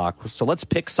on the block, so let's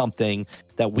pick something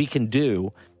that we can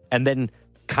do, and then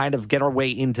kind of get our way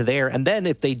into there. And then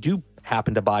if they do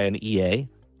happen to buy an EA,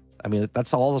 I mean,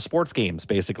 that's all the sports games,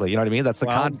 basically. You know what I mean? That's the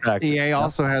contract. EA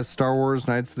also has Star Wars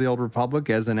Knights of the Old Republic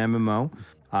as an MMO.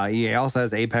 EA also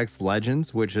has Apex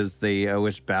Legends, which is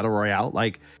which Battle Royale.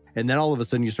 And then all of a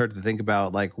sudden you start to think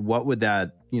about what would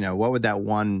that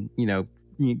one,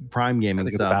 Prime gaming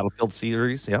stuff, the Battlefield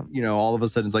series, yeah. All of a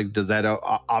sudden it's like, does that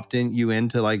opt you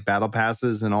into battle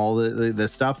passes and all the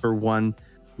stuff for one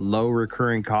low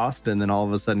recurring cost? And then all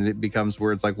of a sudden it becomes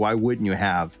where it's like, why wouldn't you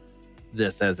have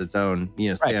this as its own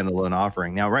standalone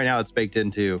offering? Now right now it's baked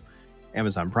into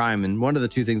Amazon Prime, and one of the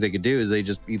two things they could do is they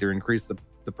just either increase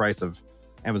the price of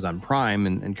Amazon Prime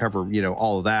and cover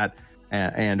all of that,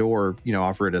 and or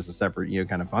offer it as a separate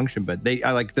kind of function. But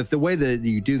I like the way that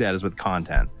you do that is with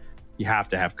content. You have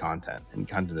to have content, and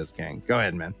content is king. Go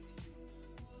ahead, man.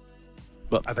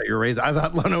 But I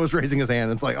thought Lono was raising his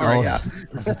hand. It's like, all right, yeah.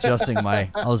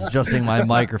 I was adjusting my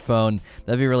microphone.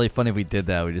 That'd be really funny if we did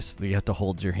that. We have to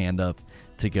hold your hand up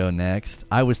to go next.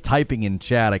 I was typing in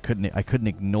chat. I couldn't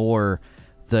ignore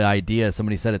the idea.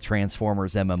 Somebody said a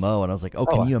Transformers MMO, and I was like,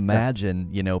 can you imagine,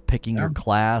 picking your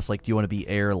class? Like, do you want to be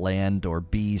air, land, or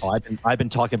beast? I've been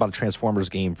talking about a Transformers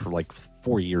game for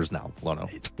 4 years now, Lono.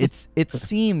 It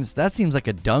seems like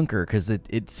a dunker, because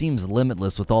it seems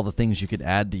limitless with all the things you could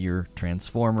add to your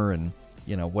Transformer, and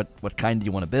what kind do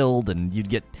you want to build, and you'd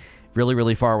get really,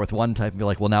 really far with one type and be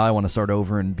like, well, now I want to start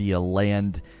over and be a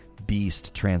land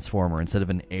beast Transformer instead of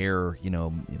an air,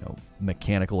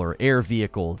 mechanical or air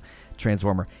vehicle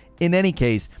Transformer. In any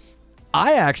case,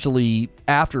 I actually,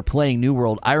 after playing New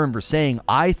World, I remember saying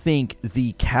I think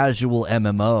the casual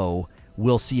MMO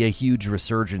will see a huge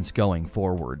resurgence going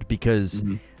forward, because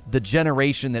the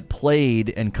generation that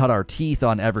played and cut our teeth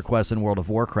on EverQuest and World of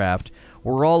Warcraft,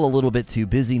 we're all a little bit too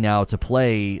busy now to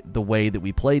play the way that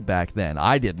we played back then.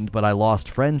 I didn't, but I lost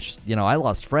friends. I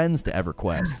lost friends to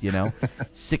EverQuest,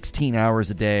 16 hours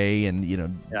a day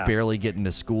and, barely getting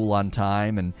to school on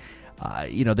time. And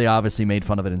they obviously made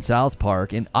fun of it in South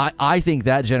Park. And I think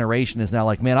that generation is now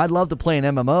like, man, I'd love to play an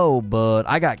MMO, but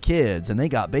I got kids and they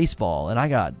got baseball and I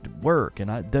got work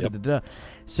and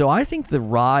So I think the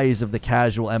rise of the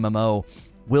casual MMO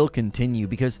will continue,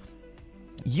 because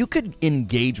you could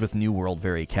engage with New World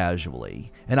very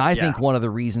casually. And I think one of the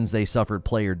reasons they suffered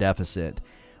player deficit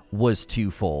was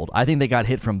twofold. I think they got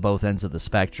hit from both ends of the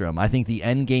spectrum. I think the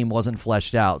end game wasn't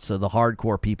fleshed out, so the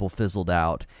hardcore people fizzled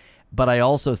out. But I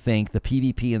also think the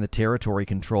PvP and the territory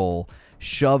control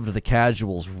shoved the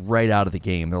casuals right out of the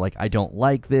game. They're like, I don't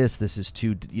like this. This is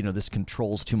too, this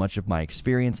controls too much of my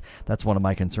experience. That's one of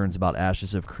my concerns about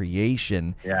Ashes of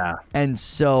Creation. Yeah. And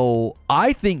so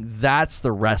I think that's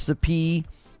the recipe,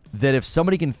 that if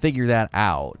somebody can figure that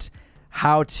out,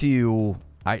 how to,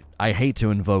 I hate to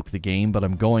invoke the game, but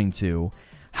I'm going to,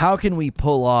 how can we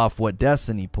pull off what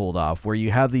Destiny pulled off, where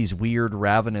you have these weird,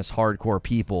 ravenous, hardcore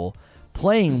people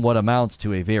playing what amounts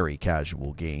to a very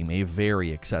casual game, a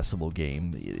very accessible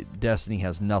game. Destiny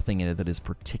has nothing in it that is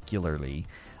particularly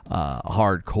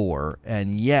hardcore,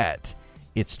 and yet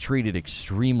it's treated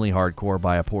extremely hardcore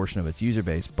by a portion of its user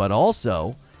base. But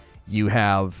also, you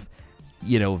have,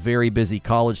 very busy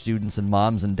college students and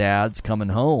moms and dads coming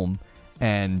home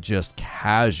and just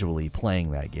casually playing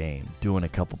that game, doing a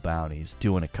couple bounties,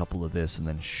 doing a couple of this, and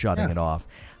then shutting it off.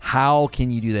 How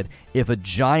can you do that? If a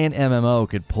giant MMO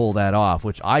could pull that off,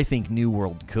 which I think New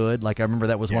World could. Like, I remember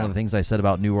that was one of the things I said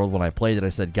about New World when I played it. I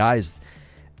said, guys,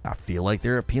 I feel like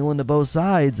they're appealing to both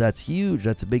sides. That's huge.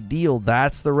 That's a big deal.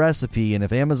 That's the recipe. And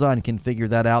if Amazon can figure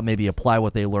that out, maybe apply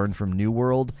what they learned from New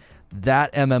World,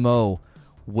 that MMO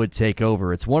would take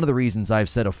over. It's one of the reasons I've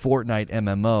said a Fortnite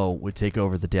MMO would take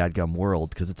over the dadgum world,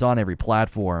 because it's on every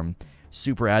platform,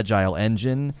 super agile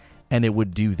engine, and it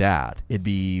would do that. It'd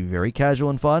be very casual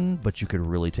and fun, but you could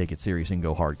really take it serious and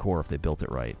go hardcore if they built it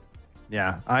right.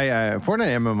 Yeah,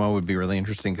 Fortnite MMO would be really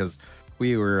interesting, because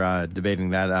we were debating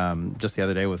that just the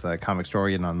other day with a Comic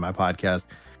Storian on my podcast.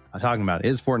 talking about,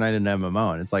 is Fortnite an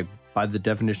MMO? And it's like, by the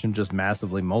definition, just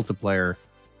massively multiplayer.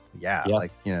 Yeah,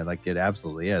 like, you know, like it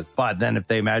absolutely is. But then if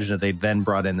they imagine if they then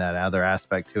brought in that other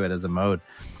aspect to it as a mode,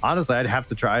 honestly, I'd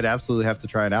absolutely have to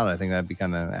try it out. I think that'd be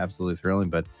kind of absolutely thrilling.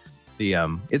 But the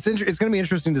it's going to be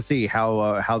interesting to see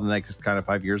how the next kind of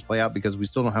 5 years play out, because we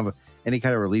still don't have any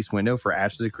kind of release window for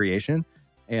Ashes of Creation,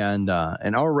 and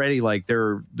already like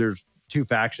there's two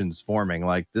factions forming.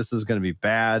 Like, this is going to be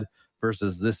bad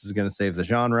versus this is going to save the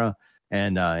genre,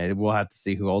 and we'll have to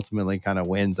see who ultimately kind of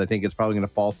wins. I think it's probably going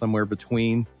to fall somewhere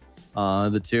between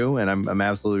the two, and I'm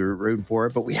absolutely rooting for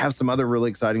it. But we have some other really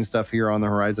exciting stuff here on the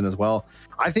horizon as well.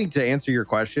 I think, to answer your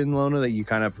question, Lona, that you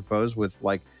kind of proposed with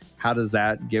like, how does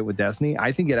that get with Destiny?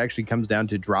 I think it actually comes down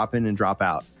to drop in and drop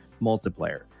out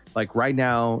multiplayer. Like right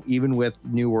now, even with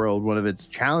New World, one of its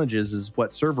challenges is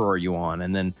what server are you on?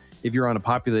 And then if you're on a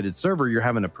populated server, you're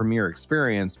having a premier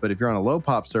experience. But if you're on a low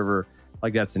pop server,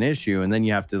 like, that's an issue. And then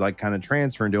you have to like kind of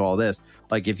transfer and do all this.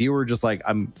 Like, if you were just like,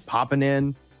 I'm popping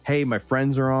in, hey, my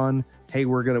friends are on, hey,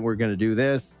 we're gonna do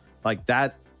this, like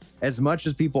that. As much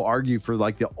as people argue for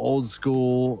like the old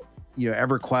school, you know,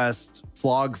 EverQuest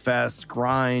slogfest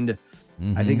grind,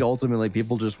 I think ultimately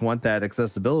people just want that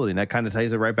accessibility. And that kind of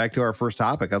ties it right back to our first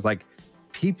topic. I was like,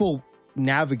 people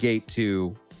navigate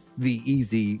to the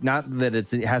easy, not that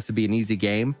it has to be an easy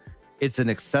game, it's an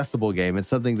accessible game. It's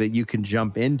something that you can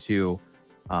jump into.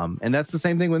 And that's the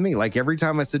same thing with me. Like, every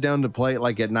time I sit down to play,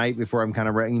 like at night before I'm kind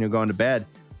of, you know, going to bed,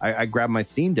 I grab my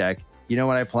Steam Deck. You know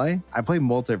what I play? I play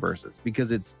Multiverses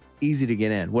because it's easy to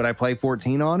get in. Would I play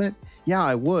 14 on it? Yeah,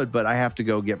 I would, but I have to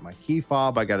go get my key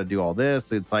fob. I got to do all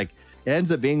this. It's like, it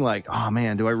ends up being like, oh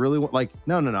man, do I really want, like,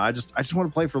 no. I just want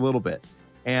to play for a little bit.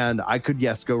 And I could,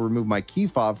 yes, go remove my key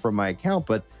fob from my account,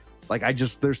 but like,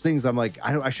 there's things I'm like,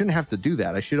 I shouldn't have to do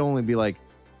that. I should only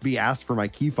be asked for my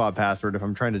key fob password if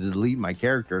I'm trying to delete my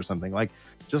character or something. Like,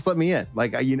 just let me in.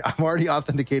 Like, I'm already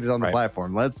authenticated on the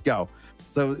platform. Let's go.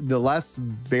 So the less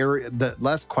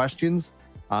questions,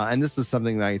 and this is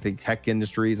something that I think tech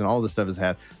industries and all this stuff has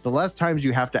had, the less times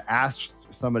you have to ask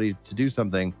somebody to do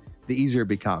something, the easier it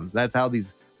becomes. That's how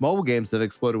these mobile games have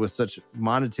exploded with such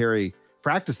monetary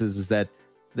practices, is that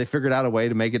they figured out a way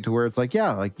to make it to where it's like, you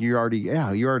already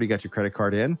got your credit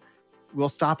card in. We'll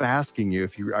stop asking you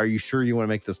are you sure you want to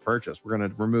make this purchase? We're going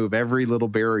to remove every little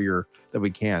barrier that we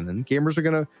can. And gamers are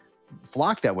going to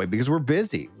flock that way because we're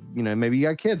busy. You know, maybe you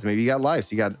got kids, maybe you got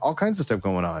lives, you got all kinds of stuff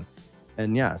going on.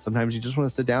 And yeah, sometimes you just want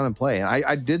to sit down and play. And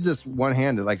I did this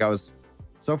one-handed. Like, I was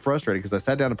so frustrated because I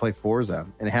sat down to play Forza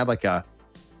and it had like a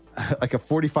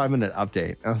 45-minute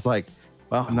update. I was like,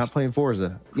 well, I'm not playing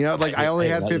Forza. You know, like, I only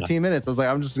had 15 minutes. I was like,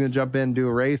 I'm just going to jump in, do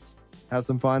a race, have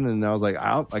some fun. And I was like,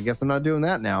 I guess I'm not doing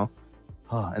that now.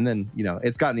 And then, you know,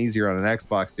 it's gotten easier on an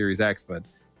Xbox Series X, but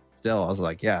still, I was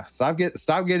like, yeah, stop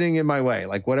getting in my way.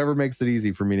 Like, whatever makes it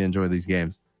easy for me to enjoy these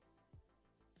games.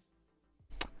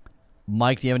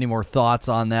 Mike, do you have any more thoughts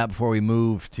on that before we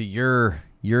move to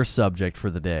your subject for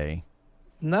the day?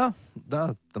 No,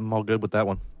 I'm all good with that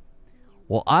one.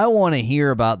 Well, I want to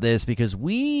hear about this because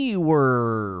we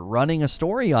were running a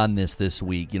story on this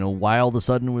week. You know, why all of a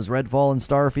sudden was Redfall and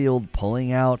Starfield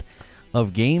pulling out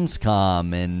of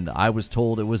Gamescom, and I was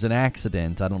told it was an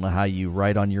accident. I don't know how you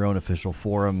write on your own official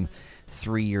forum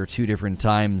 3 or 2 different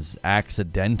times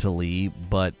accidentally,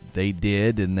 but they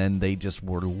did, and then they just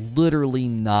were literally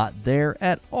not there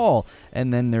at all.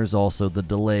 And then there's also the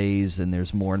delays, and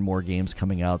there's more and more games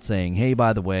coming out saying, hey,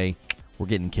 by the way, we're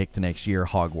getting kicked to next year.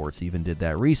 Hogwarts even did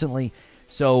that recently.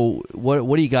 So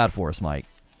what do you got for us, Mike?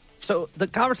 So the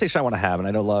conversation I want to have, and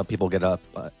I know a lot of people get up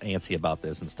antsy about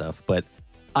this and stuff, but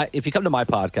if you come to my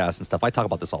podcast and stuff, I talk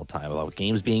about this all the time, about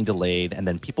games being delayed, and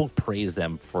then people praise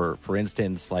them for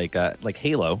instance, like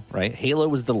Halo, right? Halo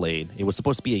was delayed. It was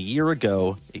supposed to be a year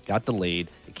ago. It got delayed.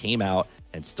 It came out,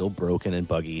 and it's still broken and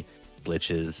buggy,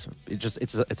 glitches.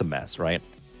 It's a mess, right?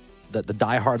 The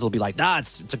diehards will be like,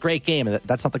 it's a great game, and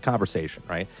that's not the conversation,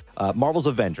 right? Marvel's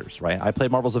Avengers, right? I played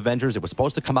Marvel's Avengers. It was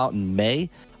supposed to come out in May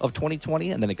of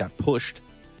 2020, and then it got pushed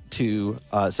to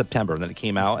September, and then it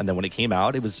came out, and then when it came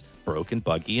out, it was broken,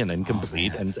 buggy, and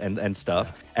incomplete, and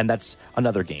stuff. And that's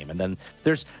another game. And then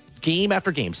there's game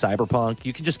after game, Cyberpunk.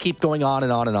 You can just keep going on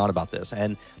and on and on about this.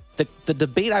 And the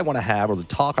debate I want to have, or the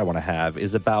talk I want to have,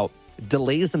 is about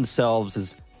delays themselves.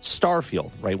 Is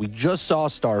Starfield, right? We just saw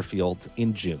Starfield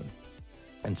in June,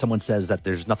 and someone says that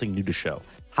there's nothing new to show.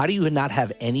 How do you not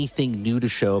have anything new to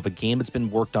show of a game that's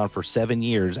been worked on for 7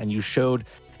 years, and you showed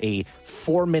a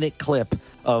 4-minute clip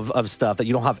of stuff that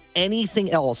you don't have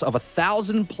anything else, of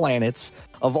 1,000 planets,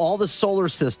 of all the solar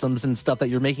systems and stuff that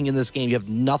you're making in this game? You have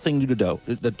nothing new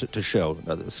to show,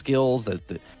 the skills,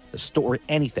 the story,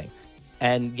 anything.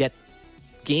 And yet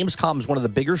Gamescom is one of the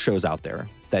bigger shows out there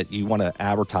that you want to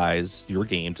advertise your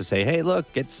game to say, hey,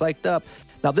 look, get psyched up.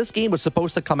 Now, this game was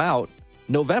supposed to come out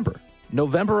November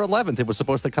 11th. It was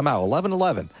supposed to come out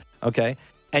 11/11. Okay.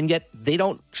 And yet they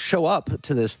don't show up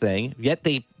to this thing. Yet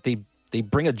they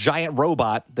bring a giant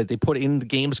robot that they put in the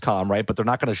Gamescom, right? But they're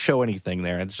not going to show anything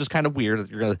there. And it's just kind of weird that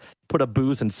you're going to put a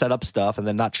booth and set up stuff and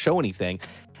then not show anything.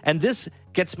 And this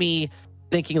gets me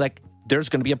thinking like, there's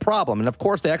going to be a problem. And of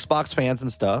course, the Xbox fans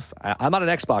and stuff. I'm not an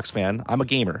Xbox fan. I'm a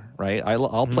gamer, right?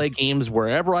 I'll play games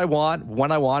wherever I want,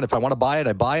 when I want. If I want to buy it,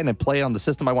 I buy it and play it on the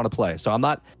system I want to play. So I'm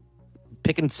not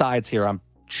picking sides here. I'm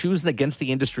choosing against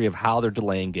the industry of how they're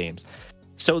delaying games.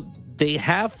 So they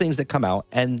have things that come out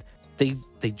and they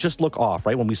just look off,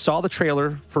 right? When we saw the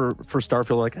trailer for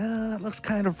Starfield, we're like, it looks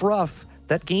kind of rough.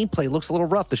 That gameplay looks a little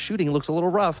rough. The shooting looks a little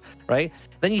rough, right?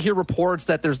 Then you hear reports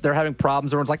that they're having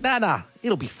problems. Everyone's like, nah,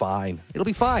 it'll be fine. It'll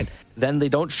be fine. Then they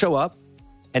don't show up,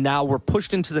 and now we're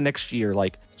pushed into the next year.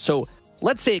 Like, so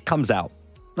let's say it comes out.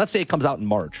 Let's say it comes out in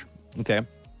March. Okay,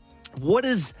 what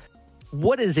is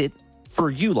it for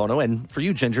you, Lono, and for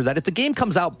you, Ginger, that if the game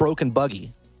comes out broken,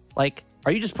 buggy, like,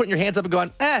 are you just putting your hands up and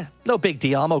going, no big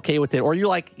deal, I'm okay with it? Or you're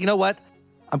like, you know what?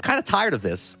 I'm kind of tired of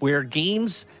this, where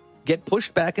games get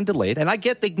pushed back and delayed, and I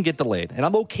get they can get delayed, and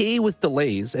I'm okay with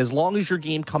delays as long as your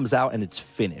game comes out and it's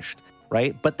finished,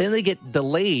 right? But then they get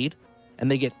delayed, and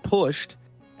they get pushed,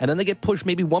 and then they get pushed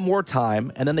maybe one more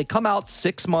time, and then they come out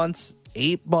 6 months,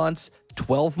 8 months,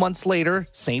 12 months later.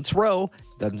 Saints Row,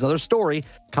 that's another story,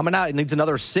 coming out. It needs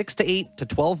another 6 to 8 to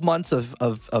 12 months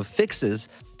of fixes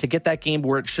to get that game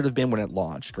where it should have been when it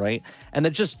launched, right? And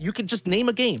then you could just name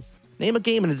a game, and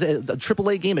it's a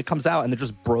AAA game. It comes out and they're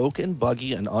just broken,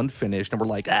 buggy, and unfinished. And we're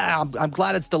like, I'm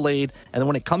glad it's delayed. And then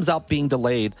when it comes out being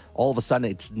delayed, all of a sudden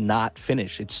it's not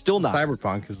finished. It's still not.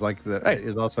 Cyberpunk is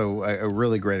is also a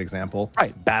really great example.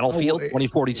 Right. Battlefield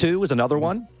 2042 is another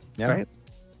one. Yeah. Right.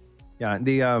 Yeah.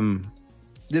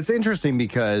 It's interesting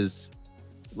because,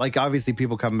 like, obviously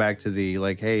people come back to the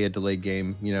like, hey, a delayed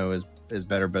game, is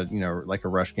better, but like a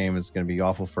rush game is going to be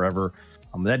awful forever.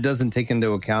 That doesn't take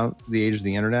into account the age of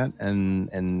the internet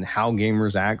and how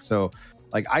gamers act. So,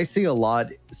 like, I see a lot,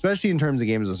 especially in terms of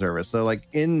games as a service. So, like,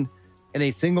 in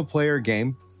a single player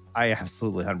game, I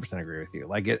absolutely 100% agree with you.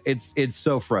 Like, it's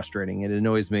so frustrating. It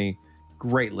annoys me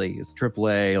greatly. It's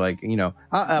AAA, like,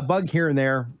 a bug here and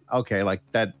there. Okay, like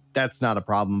that's not a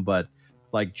problem, but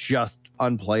like just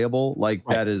unplayable, like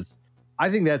right. That is. I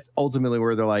think that's ultimately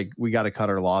where they're like, we got to cut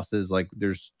our losses. Like,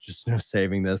 there's just no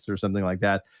saving this or something like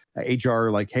that. HR,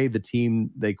 like, hey, the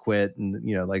team, they quit, and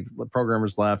like the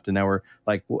programmers left, and now we're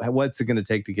like, what's it going to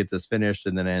take to get this finished?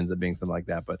 And then it ends up being something like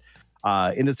that. But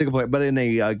in a single player, but in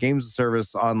a games of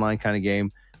service online kind of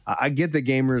game, I get that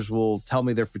gamers will tell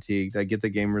me they're fatigued. I get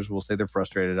that gamers will say they're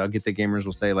frustrated. I'll get that gamers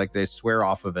will say like they swear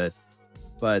off of it.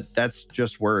 But that's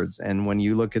just words. And when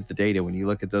you look at the data, when you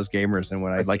look at those gamers, and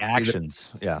when I like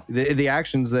actions, the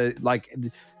actions that, like,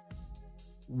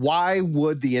 why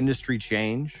would the industry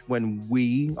change when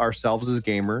we ourselves as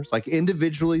gamers, like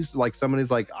individually, like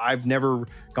somebody's like, I've never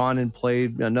gone and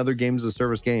played another games as a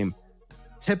service game.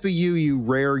 Tip of you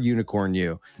rare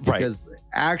unicorn, because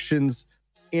actions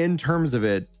in terms of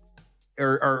it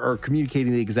are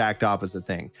communicating the exact opposite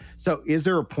thing. So is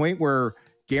there a point where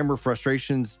gamer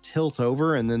frustrations tilt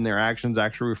over and then their actions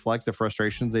actually reflect the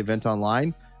frustrations they vent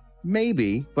online?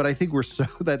 Maybe, but I think we're so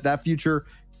that future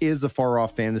is a far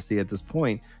off fantasy at this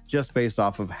point, just based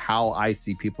off of how I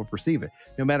see people perceive it.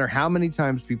 No matter how many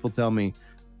times people tell me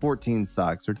 14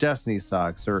 sucks or Destiny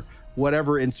sucks or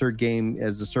whatever insert game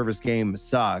as a service game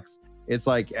sucks, it's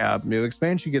like new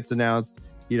expansion gets announced.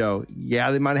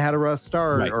 They might have had a rough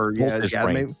start, right. Or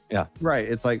maybe, right.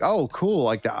 It's like, oh, cool.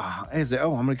 Like, I'm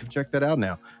gonna come check that out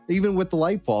now. Even with the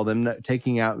Lightfall, them not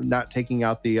taking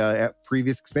out the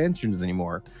previous expansions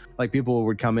anymore. Like, people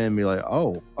would come in and be like,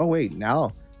 oh, wait,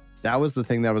 now that was the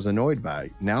thing that I was annoyed by.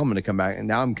 Now I'm gonna come back, and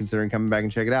now I'm considering coming back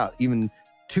and check it out. Even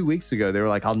 2 weeks ago, they were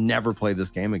like, I'll never play this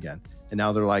game again, and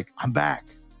now they're like, I'm back.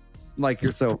 Like,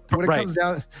 you're so when it comes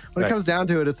down it comes down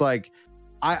to it, it's like,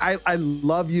 I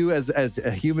love you as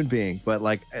a human being, but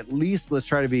like, at least let's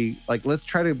try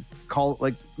to call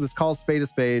a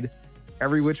spade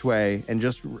every which way, and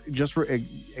just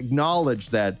acknowledge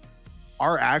that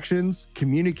our actions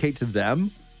communicate to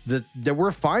them that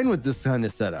we're fine with this kind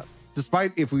of setup.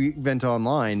 Despite if we vent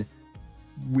online,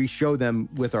 we show them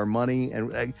with our money.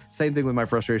 And same thing with my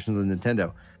frustrations with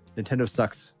Nintendo. Nintendo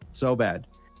sucks so bad,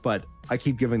 but I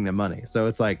keep giving them money. So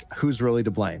it's like, who's really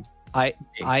to blame?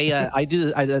 I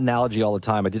do an analogy all the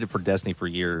time. I did it for Destiny for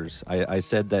years. I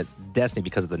said that Destiny,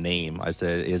 because of the name, I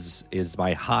said is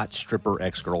my hot stripper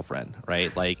ex-girlfriend,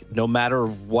 right? Like no matter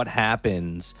what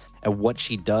happens and what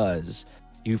she does,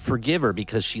 you forgive her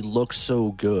because she looks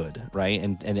so good, right?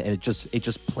 And it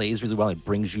just plays really well. It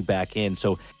brings you back in.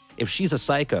 So if she's a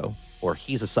psycho or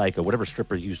he's a psycho, whatever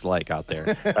stripper you like out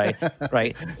there, right?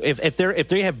 Right. If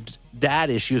they have dad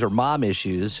issues or mom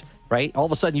issues, right? All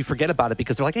of a sudden you forget about it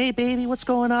because they're like, "Hey baby, what's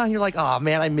going on?" You're like, "Oh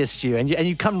man, I missed you." And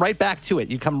you come right back to it.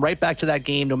 You come right back to that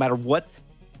game no matter what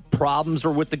problems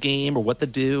are with the game or what to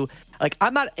do. Like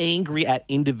I'm not angry at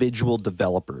individual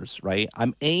developers, right?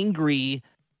 I'm angry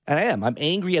I'm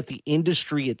angry at the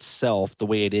industry itself, the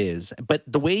way it is. But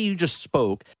the way you just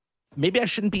spoke, maybe I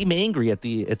shouldn't be angry at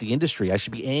the industry. I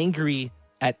should be angry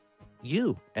at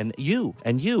you and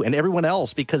everyone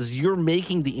else because you're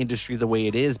making the industry the way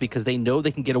it is because they know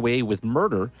they can get away with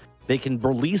murder. They can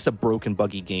release a broken,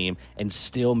 buggy game and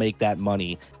still make that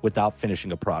money without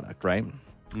finishing a product, right?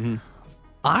 Mm-hmm.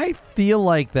 I feel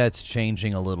like that's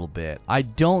changing a little bit. I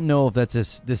don't know if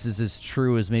this is as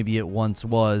true as maybe it once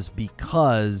was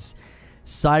because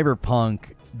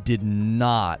Cyberpunk did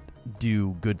not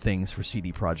do good things for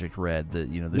CD Projekt Red.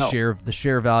 The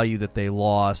share value that they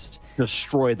lost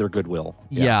destroyed their goodwill.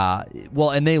 Yeah.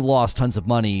 Well, and they lost tons of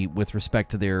money with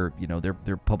respect to their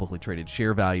publicly traded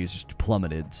share values just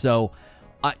plummeted. So,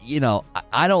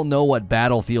 I don't know what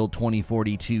Battlefield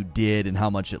 2042 did and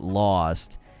how much it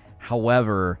lost.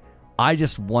 However, I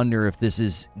just wonder if this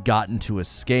has gotten to a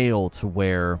scale to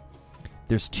where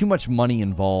there's too much money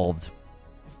involved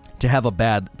to have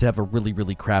a really,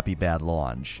 really crappy bad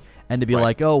launch. And to be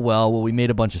like, oh, well, we made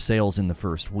a bunch of sales in the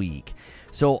first week.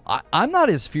 So I'm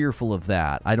not as fearful of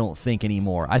that, I don't think,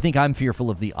 anymore. I think I'm fearful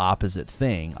of the opposite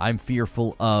thing. I'm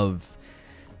fearful of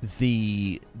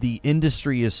the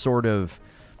industry is sort of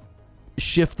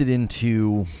shifted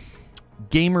into...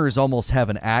 Gamers almost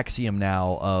have an axiom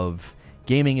now of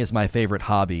gaming is my favorite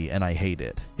hobby and I hate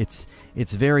it. It's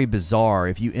very bizarre.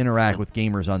 If you interact with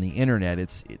gamers on the internet,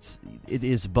 it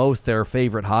is both their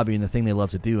favorite hobby and the thing they love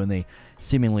to do, and they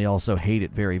seemingly also hate it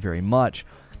very, very much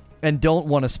and don't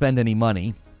want to spend any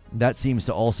money. That seems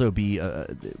to also be I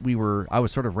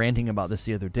was sort of ranting about this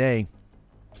the other day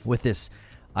with this,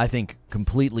 I think,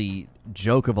 completely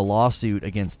joke of a lawsuit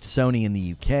against Sony in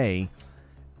the UK,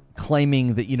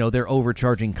 claiming that they're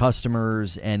overcharging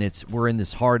customers and we're in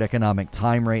this hard economic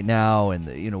time right now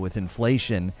and with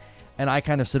inflation. And I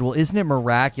kind of said, well, isn't it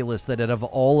miraculous that out of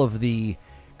all of the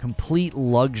complete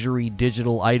luxury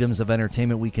digital items of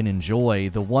entertainment we can enjoy,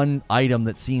 the one item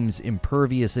that seems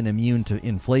impervious and immune to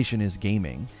inflation is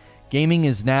gaming. Gaming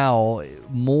is now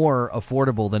more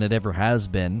affordable than it ever has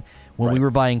been. When we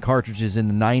were buying cartridges in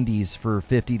the 90s for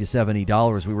 $50 to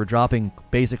 $70, we were dropping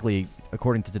basically,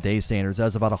 according to today's standards, that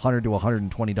was about $100 to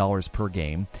 $120 per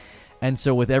game. And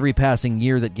so with every passing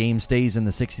year that game stays in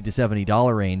the $60 to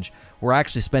 $70 range, we're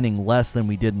actually spending less than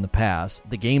we did in the past.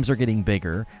 The games are getting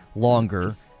bigger,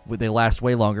 longer. They last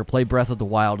way longer. Play Breath of the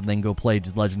Wild and then go play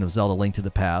Legend of Zelda Link to the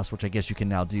Past, which I guess you can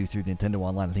now do through Nintendo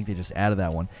Online. I think they just added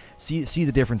that one. See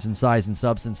the difference in size and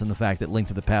substance and the fact that Link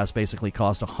to the Past basically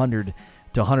cost $100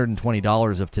 to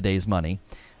 $120 of today's money,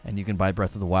 and you can buy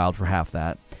Breath of the Wild for half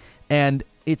that. And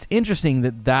it's interesting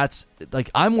that's like,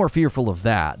 I'm more fearful of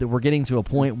that we're getting to a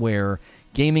point where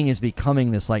gaming is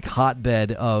becoming this like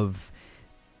hotbed of,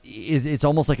 it's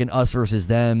almost like an us versus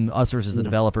them, us versus the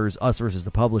developers, us versus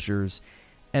the publishers.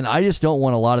 And I just don't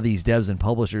want a lot of these devs and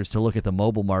publishers to look at the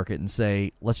mobile market and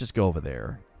say, let's just go over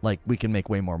there. Like, we can make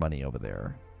way more money over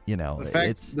there. The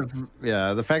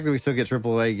fact that we still get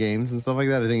AAA games and stuff like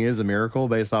that, I think is a miracle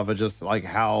based off of just like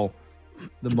how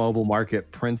the mobile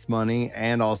market prints money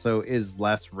and also is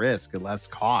less risk and less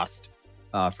cost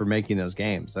for making those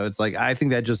games. So it's like, I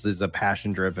think that just is a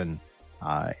passion driven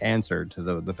answer to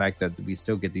the fact that we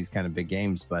still get these kind of big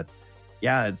games. But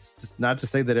yeah, it's just not to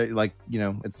say that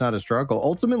it's not a struggle.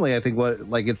 Ultimately, I think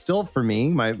it's still, for me,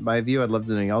 my view, I'd love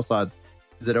to know y'all's thoughts,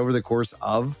 is that over the course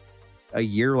of a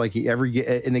year, like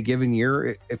in a given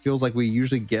year, it feels like we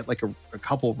usually get like a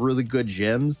couple of really good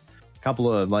gems, a couple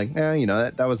of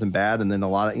that wasn't bad, and then a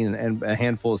lot of and a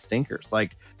handful of stinkers.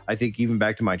 Like, I think even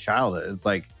back to my childhood, it's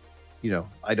like,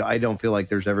 I don't feel like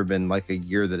there's ever been like a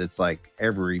year that it's like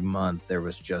every month there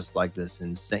was just like this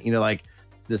insane, like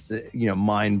this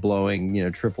mind-blowing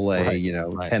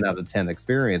AAA 10 out of 10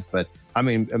 experience. But I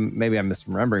mean, maybe I'm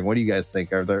misremembering. What do you guys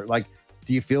think? Are there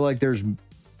do you feel like there's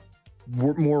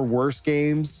more worse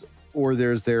games, or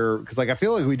because like I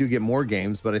feel like we do get more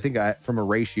games, but I think from a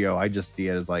ratio I just see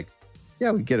it as like,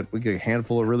 yeah, we get a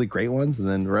handful of really great ones, and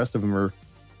then the rest of them are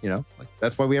like,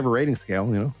 that's why we have a rating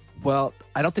scale. Well,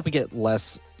 I don't think we get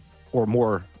less or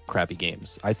more crappy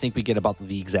games. I think we get about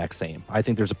the exact same. I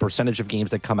think there's a percentage of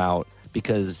games that come out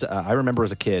because I remember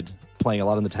as a kid playing a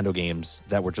lot of Nintendo games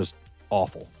that were just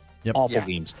awful. Awful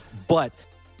games. But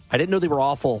I didn't know they were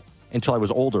awful until I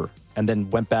was older and then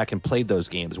went back and played those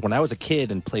games. When I was a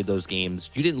kid and played those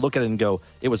games, you didn't look at it and go,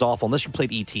 it was awful, unless you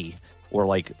played E.T. or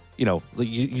like, you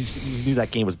knew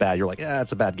that game was bad. You're like,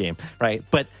 it's a bad game, right?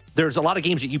 But there's a lot of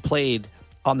games that you played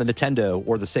on the Nintendo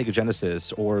or the Sega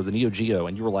Genesis or the Neo Geo,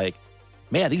 and you were like,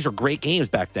 man, these are great games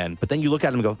back then. But then you look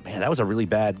at them and go, man, that was a really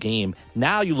bad game.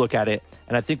 Now you look at it,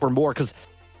 and I think we're more, because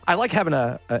I like having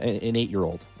an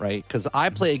 8-year-old, right? Because I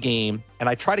play a game, and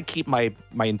I try to keep my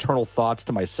internal thoughts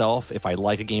to myself if I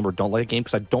like a game or don't like a game,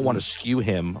 because I don't want to skew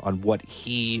him on what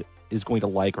he is going to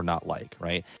like or not like,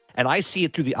 right? And I see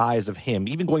it through the eyes of him.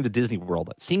 Even going to Disney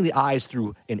World, seeing the eyes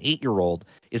through an 8-year-old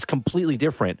is completely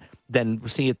different than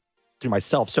seeing it through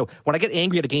myself. So when I get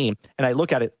angry at a game and I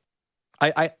look at it,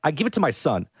 I give it to my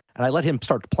son and I let him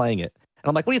start playing it. And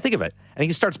I'm like, what do you think of it? And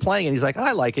he starts playing and he's like,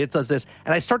 I like it. It does this.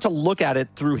 And I start to look at it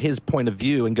through his point of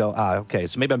view and go, okay,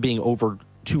 so maybe I'm being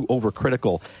too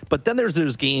overcritical. But then there's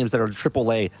those games that are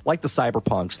AAA, like the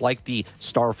Cyberpunks, like the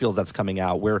Starfield that's coming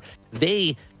out, where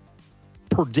they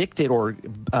predict it or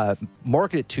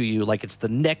market it to you like it's the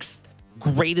next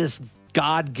greatest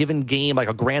God-given game, like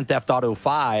a Grand Theft Auto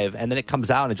 5, and then it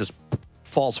comes out and it just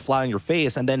falls flat on your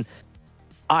face. And then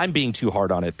I'm being too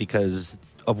hard on it because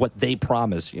of what they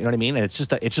promise, you know what I mean? And it's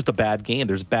just a bad game.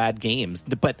 There's bad games,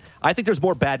 but I think there's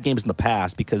more bad games in the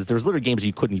past because there's literally games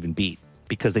you couldn't even beat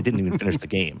because they didn't even finish the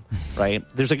game, right?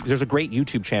 There's a great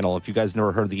YouTube channel if you guys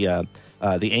never heard the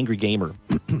Angry Gamer,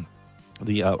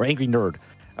 or Angry Nerd,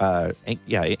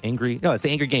 it's the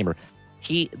Angry Gamer.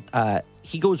 He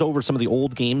goes over some of the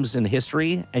old games in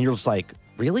history, and you're just like,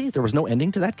 really? There was no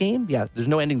ending to that game? Yeah, there's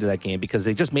no ending to that game because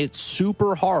they just made it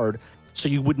super hard so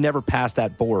you would never pass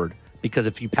that board. Because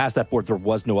if you pass that board, there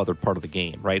was no other part of the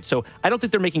game, right? So I don't think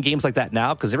they're making games like that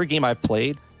now because every game I've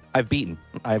played, I've beaten.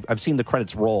 I've seen the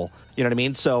credits roll. You know what I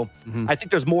mean? So I think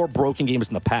there's more broken games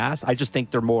in the past. I just think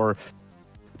they're more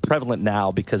prevalent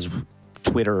now because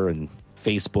Twitter and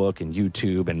Facebook and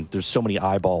YouTube, and there's so many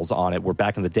eyeballs on it, where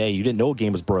back in the day, you didn't know a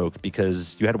game was broke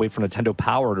because you had to wait for Nintendo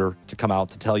Power to come out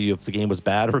to tell you if the game was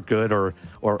bad or good or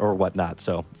whatnot.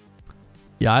 So,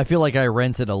 yeah, I feel like I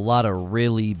rented a lot of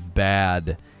really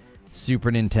bad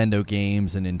Super Nintendo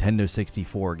games and Nintendo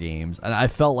 64 games, and I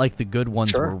felt like the good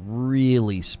ones were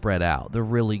really spread out. The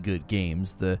really good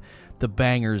games, the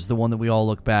bangers, the one that we all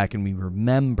look back and we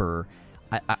remember.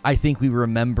 I think we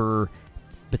remember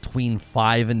between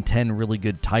 5 and 10 really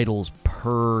good titles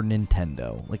per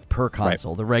Nintendo, like per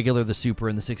console. Right. The regular, the Super,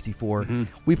 and the 64. Mm-hmm.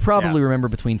 We probably remember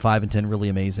between 5 and 10 really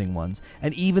amazing ones.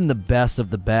 And even the best of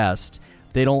the best,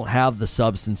 they don't have the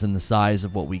substance and the size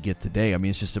of what we get today. I mean,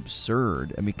 it's just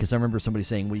absurd. I mean, because I remember somebody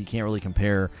saying, well, you can't really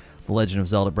compare The Legend of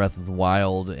Zelda Breath of the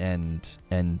Wild and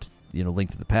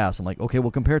Link to the Past. I'm like, okay,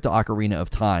 well, compare it to Ocarina of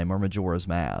Time or Majora's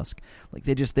Mask. Like,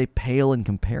 they pale in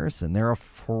comparison. They're a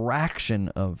fraction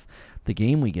of the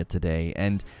game we get today.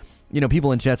 And,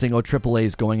 people in chat saying, oh, AAA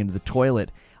is going into the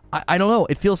toilet. I don't know.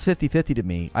 It feels 50-50 to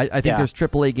me. I think there's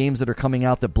AAA games that are coming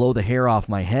out that blow the hair off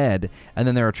my head, and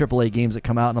then there are AAA games that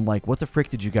come out, and I'm like, what the frick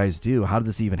did you guys do? How did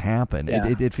this even happen?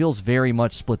 Yeah. It feels very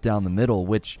much split down the middle,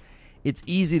 which it's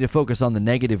easy to focus on the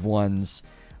negative ones,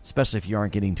 especially if you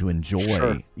aren't getting to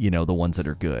enjoy, the ones that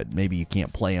are good. Maybe you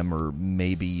can't play them, or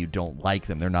maybe you don't like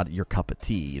them. They're not your cup of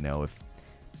tea, if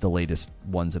the latest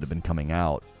ones that have been coming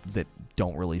out that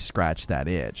don't really scratch that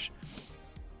itch.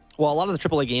 Well, a lot of the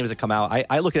AAA games that come out,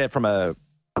 I look at it from a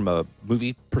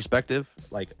movie perspective.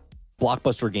 Like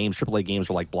blockbuster games, AAA games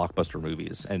are like blockbuster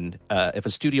movies. And if a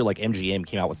studio like MGM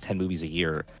came out with 10 movies a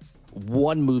year,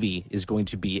 one movie is going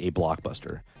to be a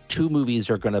blockbuster. 2 movies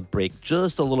are going to break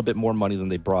just a little bit more money than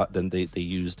they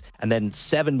used, and then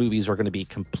 7 movies are going to be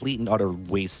complete and utter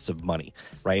wastes of money,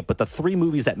 right? But the 3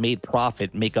 movies that made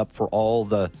profit make up for all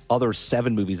the other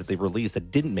 7 movies that they released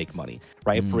that didn't make money,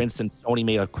 right? For instance, Sony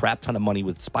made a crap ton of money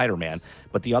with Spider-Man,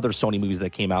 but the other Sony movies that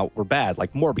came out were bad,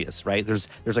 like Morbius, right? There's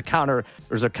a counter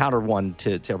one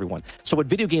to everyone. So with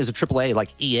video games at AAA, like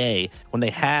EA, when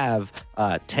they have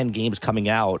 10 games coming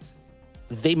out,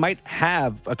 they might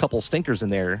have a couple stinkers in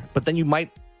there, but then you might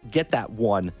get that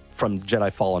one from Jedi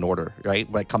Fallen Order, right?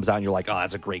 When it comes out and you're like, oh,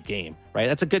 that's a great game, right?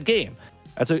 That's a good game.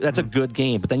 That's a good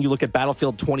game. But then you look at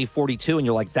Battlefield 2042 and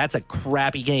you're like, that's a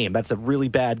crappy game. That's a really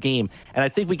bad game. And I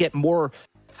think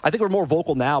we're more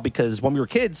vocal now because when we were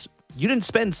kids, you didn't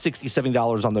spend $60,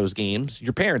 $70 on those games.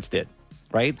 Your parents did,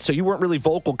 right? So you weren't really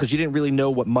vocal because you didn't really know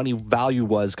what money value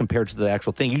was compared to the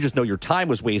actual thing. You just know your time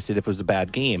was wasted if it was a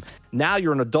bad game. Now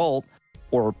you're an adult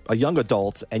or a young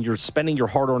adult and you're spending your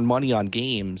hard-earned money on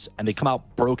games and they come out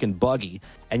broken, buggy,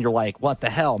 and you're like, what the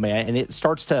hell, man? And it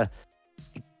starts to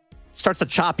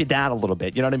chop you down a little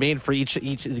bit, you know what I mean, for each of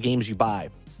the games you buy.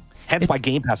 Hence why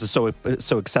Game Pass is so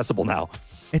accessible now.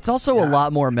 It's also a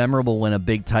lot more memorable when a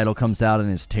big title comes out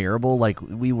and is terrible. Like,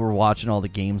 we were watching all the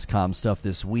Gamescom stuff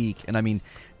this week, and I mean,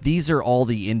 these are all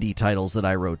the indie titles that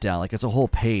I wrote down. Like, it's a whole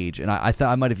page, and I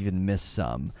thought I might have even missed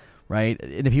some, right?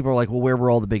 And people are like, well, where were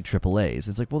all the big AAAs?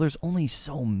 It's like, well, there's only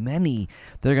so many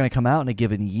that are going to come out in a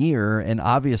given year, and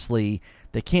obviously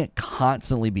they can't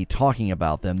constantly be talking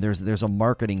about them. There's a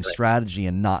marketing strategy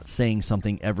and not saying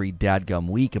something every dadgum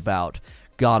week about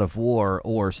God of War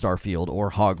or Starfield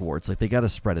or Hogwarts. Like, they got to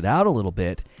spread it out a little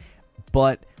bit.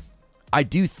 But I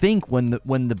do think when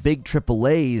the big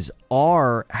AAAs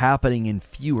are happening in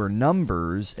fewer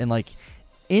numbers, and like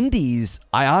indies,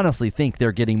 I honestly think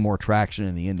they're getting more traction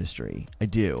in the industry. I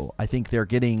do. I think they're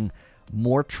getting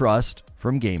more trust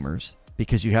from gamers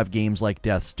because you have games like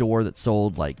Death's Door that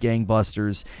sold like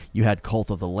gangbusters. You had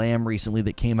Cult of the Lamb recently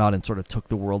that came out and sort of took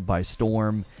the world by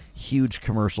storm. Huge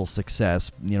commercial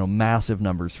success, massive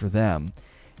numbers for them.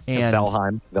 And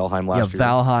Valheim last year.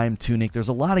 Valheim, Tunic. There's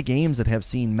a lot of games that have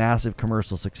seen massive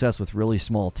commercial success with really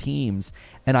small teams,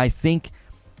 and I think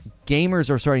gamers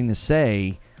are starting to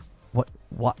say,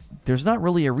 "What? There's not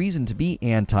really a reason to be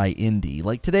anti-indie."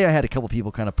 Like today, I had a couple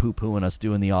people kind of poo-pooing us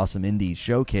doing the Awesome Indies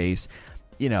showcase.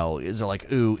 Is there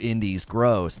like, "Ooh, indies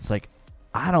gross"? It's like,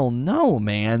 I don't know,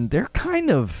 man. They're kind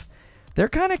of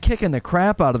kicking the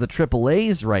crap out of the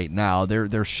AAAs right now.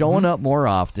 They're showing up more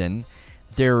often.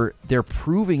 They're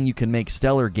proving you can make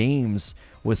stellar games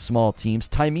with small teams.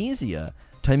 Thymesia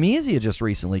just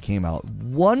recently came out.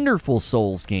 Wonderful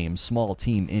Souls game, small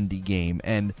team indie game,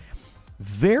 and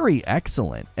very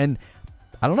excellent. And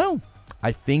I don't know.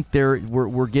 I think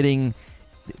we're getting.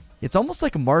 It's almost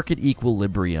like a market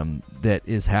equilibrium that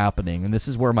is happening, and this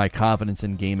is where my confidence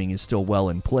in gaming is still well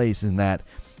in place. In that.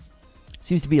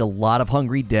 Seems to be a lot of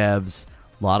hungry devs,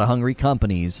 a lot of hungry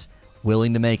companies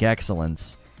willing to make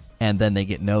excellence, and then they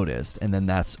get noticed, and then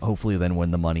that's hopefully then when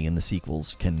the money and the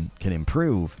sequels can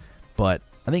improve. But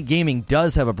I think gaming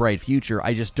does have a bright future.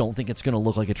 I just don't think it's going to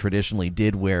look like it traditionally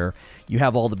did, where you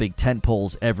have all the big tent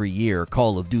poles every year: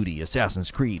 Call of Duty,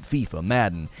 Assassin's Creed, FIFA,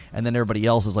 Madden, and then everybody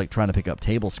else is like trying to pick up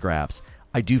table scraps.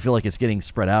 I do feel like it's getting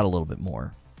spread out a little bit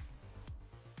more.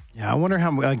 Yeah, I wonder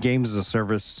how games as a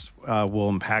service will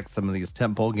impact some of these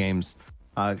tentpole games,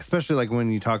 especially like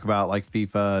when you talk about like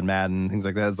FIFA and Madden, things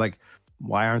like that. It's like,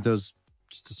 why aren't those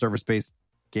just a service-based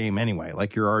game anyway?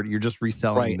 Like you're just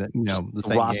reselling the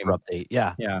same roster game. Update.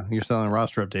 Yeah, you're selling a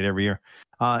roster update every year.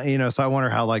 So I wonder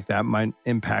how like that might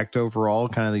impact overall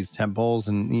kind of these tentpoles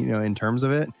and in terms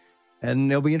of it. And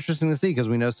it'll be interesting to see because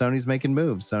we know Sony's making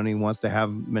moves. Sony wants to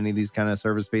have many of these kind of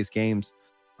service-based games.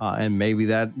 And maybe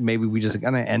we just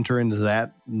kind of enter into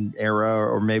that era,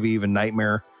 or maybe even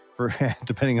nightmare for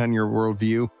depending on your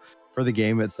worldview for the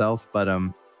game itself. But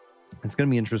it's going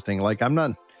to be interesting. Like I'm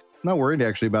not worried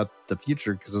actually about the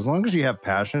future, because as long as you have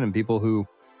passion and people who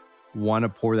want to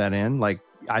pour that in, like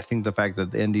I think the fact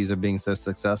that the indies are being so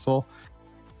successful,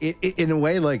 it in a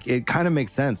way like it kind of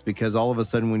makes sense, because all of a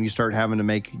sudden when you start having to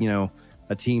make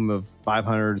a team of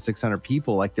 500 600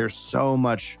 people, like there's so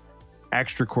much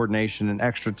extra coordination and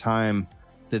extra time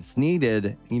that's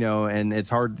needed, and it's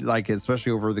hard, like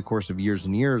especially over the course of years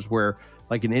and years, where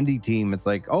like an indie team, it's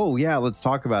like, oh yeah, let's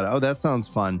talk about it. Oh, that sounds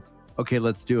fun. Okay,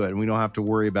 let's do it. And we don't have to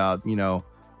worry about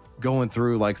going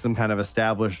through like some kind of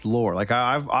established lore. Like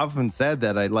I've often said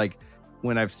that I like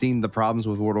when I've seen the problems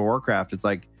with World of Warcraft, it's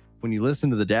like when you listen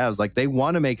to the devs, like they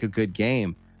want to make a good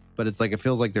game, but it's like it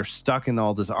feels like they're stuck in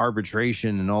all this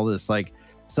arbitration and all this like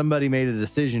somebody made a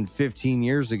decision 15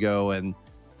 years ago, and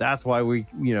that's why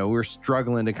we're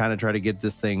struggling to kind of try to get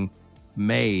this thing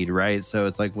made, right? So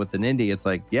it's like with an indie, it's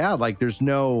like, yeah, like there's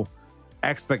no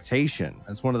expectation.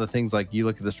 That's one of the things, like you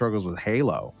look at the struggles with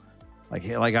Halo. Like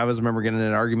I remember getting in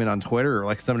an argument on Twitter,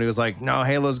 like somebody was like, no,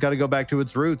 Halo's got to go back to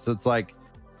its roots. It's like,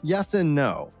 yes and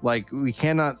no. Like we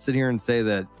cannot sit here and say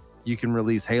that you can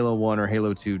release Halo 1 or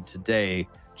Halo 2 today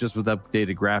just with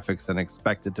updated graphics and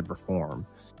expect it to perform.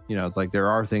 It's like there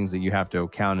are things that you have to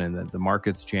account in, that the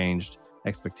market's changed,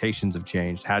 expectations have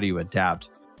changed. How do you adapt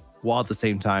while at the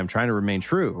same time trying to remain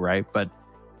true, right? But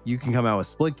you can come out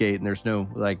with Splitgate and there's no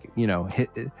like,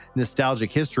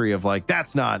 nostalgic history of like,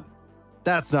 that's not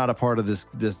a part of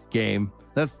this game.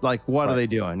 That's like, what are they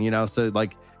doing? So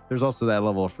like there's also that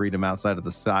level of freedom outside of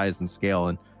the size and scale,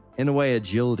 and in a way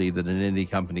agility that an indie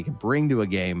company can bring to a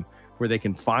game, where they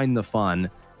can find the fun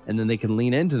and then they can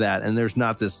lean into that, and there's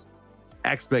not this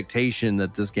expectation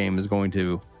that this game is going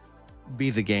to be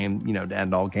the game, to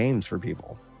end all games for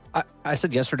people. I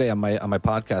said yesterday on my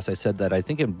podcast, I said that I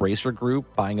think Embracer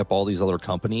Group buying up all these other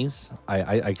companies,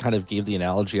 I kind of gave the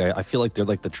analogy. I feel like they're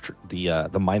like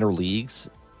the minor leagues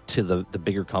to the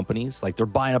bigger companies. Like they're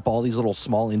buying up all these little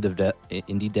small indie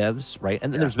devs, right?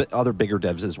 And then there's other bigger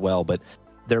devs as well, but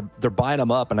they're buying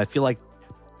them up, and I feel like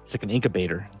it's like an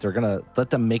incubator. They're gonna let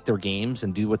them make their games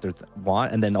and do what they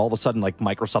want, and then all of a sudden, like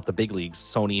Microsoft, the big leagues,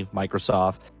 Sony,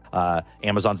 Microsoft.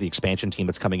 Amazon's the expansion team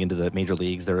that's coming into the major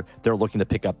leagues. They're looking to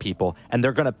pick up people, and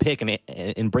they're going to pick, and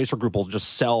Embracer Group will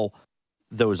just sell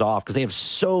those off because they have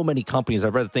so many companies. I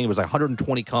read a thing, it was like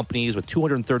 120 companies with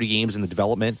 230 games in the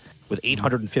development with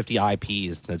 850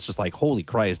 IPs, and it's just like, holy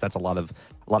Christ, that's a lot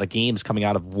of games coming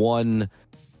out of one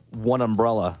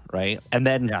umbrella, right? And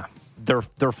then their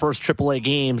first AAA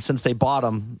game since they bought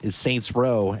them is Saints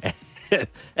Row, and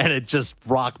it just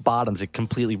rock bottoms. It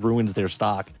completely ruins their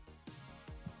stock.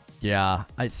 Yeah,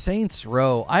 Saints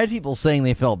Row. I had people saying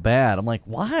they felt bad. I'm like,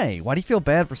 why? Why do you feel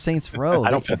bad for Saints Row?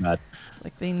 I don't feel bad.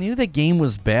 Like, they knew the game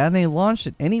was bad, and they launched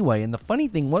it anyway. And the funny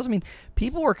thing was,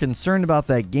 people were concerned about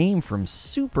that game from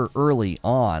super early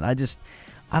on. I don't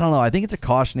know. I think it's a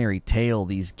cautionary tale.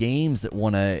 These games that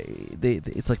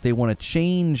it's like they want to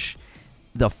change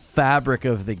the fabric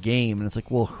of the game, and it's like,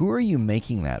 well, who are you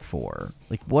making that for?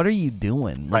 Like, what are you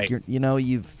doing? Like,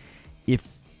 right.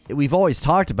 We've always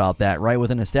talked about that, right?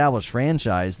 With an established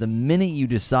franchise, the minute you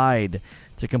decide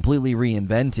to completely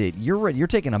reinvent it, you're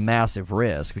taking a massive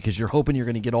risk because you're hoping you're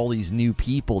going to get all these new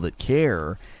people that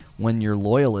care when your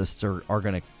loyalists are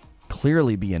going to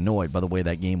clearly be annoyed by the way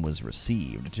that game was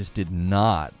received. It just did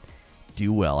not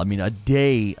do well. A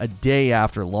day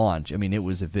after launch, it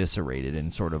was eviscerated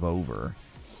and sort of over.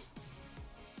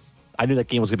 I knew that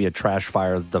game was going to be a trash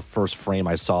fire the first frame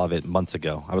I saw of it months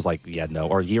ago. I was like, yeah, no.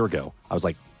 Or a year ago. I was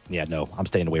like, yeah, no, I'm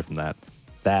staying away from that.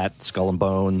 That, Skull and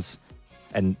Bones.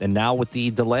 And now with the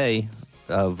delay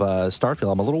of Starfield,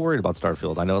 I'm a little worried about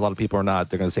Starfield. I know a lot of people are not.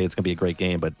 They're going to say it's going to be a great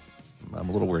game, but I'm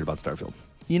a little worried about Starfield.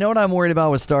 You know what I'm worried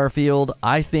about with Starfield?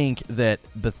 I think that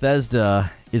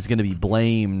Bethesda is going to be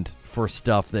blamed for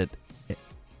stuff that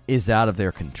is out of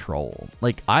their control.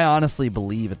 Like, I honestly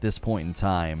believe at this point in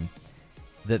time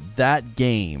that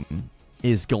game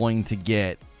is going to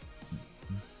get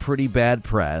pretty bad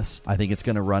press. I think it's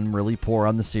going to run really poor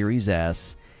on the Series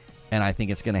S, and I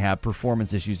think it's going to have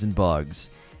performance issues and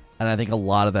bugs, and I think a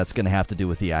lot of that's going to have to do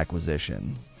with the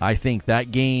acquisition. I think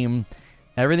that game,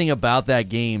 everything about that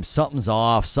game, something's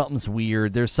off, something's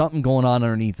weird, there's something going on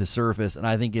underneath the surface, and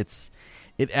I think it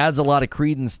adds a lot of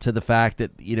credence to the fact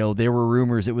that, there were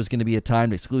rumors it was going to be a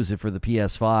timed exclusive for the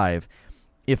PS5.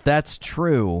 If that's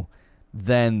true,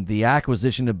 then the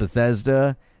acquisition of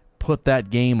Bethesda put that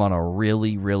game on a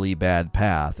really, really bad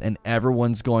path, and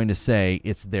everyone's going to say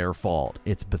it's their fault.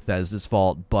 It's Bethesda's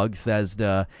fault.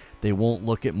 Bugthesda. They won't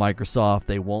look at Microsoft.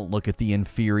 They won't look at the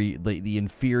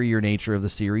inferior nature of the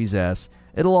Series S.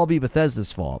 It'll all be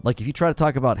Bethesda's fault. Like, if you try to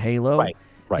talk about Halo, right.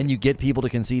 and you get people to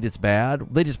concede it's bad,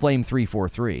 they just blame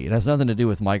 343. It has nothing to do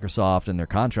with Microsoft and their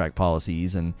contract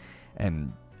policies and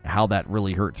how that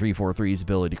really hurt 343's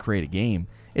ability to create a game.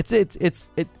 It's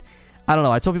I don't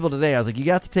know. I told people today, I was like, you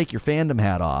got to take your fandom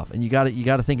hat off, and you got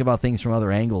to think about things from other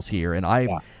angles here. And I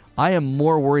am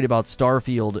more worried about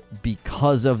Starfield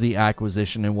because of the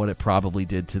acquisition and what it probably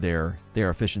did to their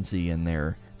efficiency and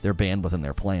their bandwidth and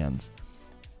their plans.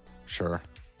 Sure.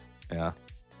 Yeah.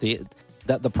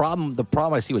 The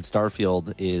problem I see with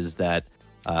Starfield is that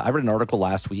I read an article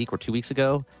last week or 2 weeks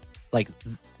ago. Like,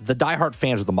 the diehard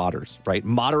fans are the modders, right?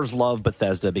 Modders love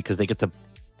Bethesda because they get to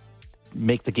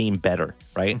make the game better,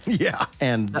 right? Yeah,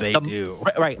 and they do.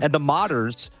 Right, and the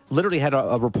modders literally had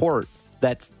a report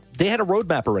that they had a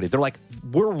roadmap already. They're like,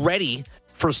 we're ready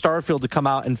for Starfield to come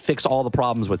out and fix all the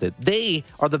problems with it. They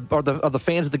are the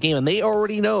fans of the game, and they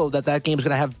already know that game is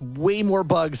going to have way more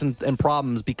bugs and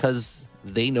problems because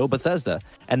they know Bethesda,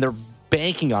 and they're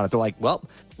banking on it. They're like, well,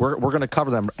 we're going to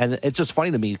cover them. And it's just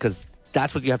funny to me because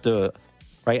that's what you have to...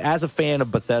 Right, as a fan of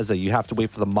Bethesda, you have to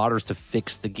wait for the modders to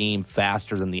fix the game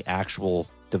faster than the actual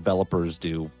developers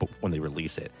do when they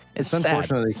release it. It's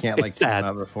unfortunate they can't team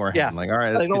up beforehand. Yeah. Like, all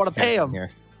right, they don't want to pay them.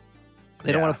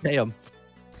 They don't want to pay them.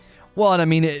 Well, and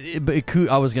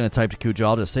I was going to type to Cujo.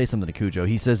 I'll just say something to Cujo.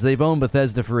 He says they've owned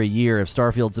Bethesda for a year. If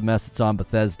Starfield's a mess, it's on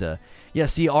Bethesda. Yeah,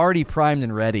 see, already primed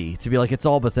and ready to be like, it's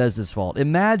all Bethesda's fault.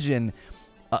 Imagine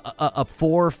a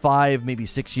 4, 5, maybe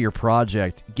 6 year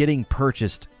project getting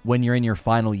purchased when you're in your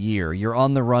final year. You're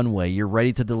on the runway. You're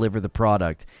ready to deliver the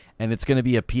product, and it's going to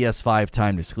be a PS5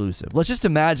 timed exclusive. Let's just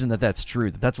imagine that that's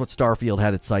true, that that's what Starfield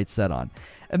had its sights set on.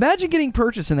 Imagine getting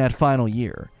purchased in that final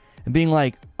year and being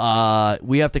like,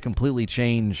 we have to completely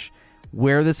change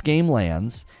where this game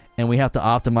lands, and we have to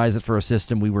optimize it for a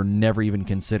system we were never even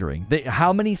considering.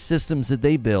 How many systems did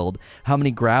they build? How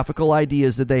many graphical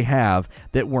ideas did they have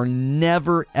that were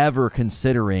never, ever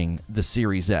considering the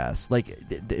Series S? Like,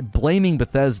 blaming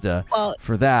Bethesda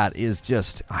for that is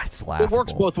just, it's laughable. It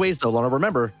works both ways, though, Lorna.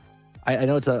 Remember, I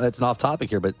know it's an off topic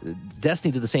here, but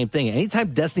Destiny did the same thing.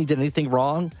 Anytime Destiny did anything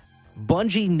wrong,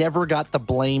 Bungie never got the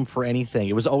blame for anything.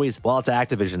 It was always, well, it's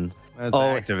Activision.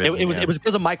 Activision, it was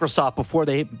because of Microsoft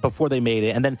before they made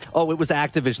it, and then it was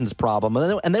Activision's problem,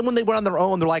 and then when they went on their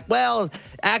own, they're like, well,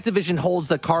 Activision holds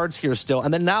the cards here still,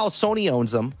 and then now Sony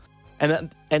owns them,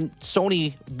 and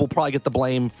Sony will probably get the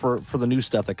blame for the new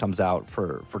stuff that comes out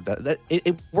for that.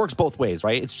 It works both ways,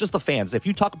 right? It's just the fans. If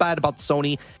you talk bad about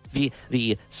Sony, the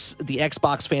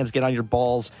Xbox fans get on your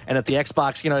balls, and if the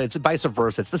Xbox, it's vice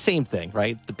versa. It's the same thing,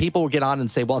 right? The people will get on and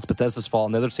say, well, it's Bethesda's fault,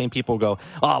 and the other same people will go,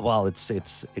 oh, well, it's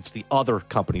the other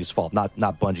company's fault, not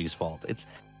Bungie's fault.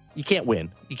 You can't win.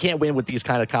 You can't win with these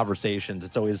kind of conversations.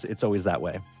 It's always that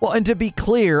way. Well, and to be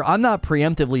clear, I'm not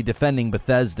preemptively defending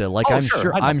Bethesda. Like,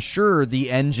 I'm sure the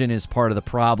engine is part of the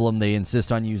problem. They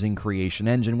insist on using Creation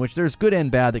Engine, which there's good and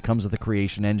bad that comes with the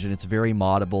Creation Engine. It's very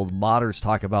moddable. Modders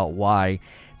talk about why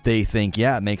they think,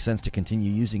 yeah, it makes sense to continue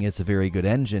using it. It's a very good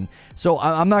engine. So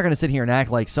I'm not going to sit here and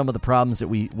act like some of the problems that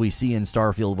we see in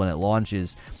Starfield when it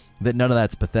launches, that none of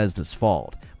that's Bethesda's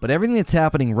fault. But everything that's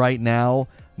happening right now,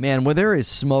 man, where there is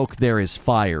smoke, there is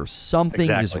fire.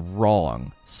 Something is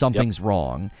wrong. Something's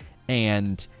wrong.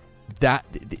 And that,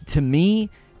 to me,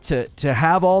 to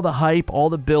have all the hype, all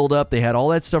the build-up, they had all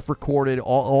that stuff recorded,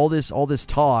 all this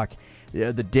talk,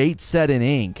 the date set in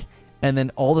ink, and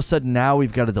then all of a sudden now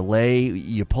we've got a delay.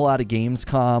 You pull out of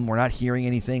Gamescom, we're not hearing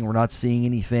anything, we're not seeing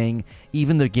anything.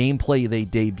 Even the gameplay they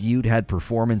debuted had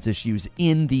performance issues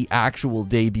in the actual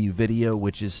debut video,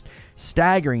 which is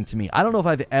staggering to me. I don't know if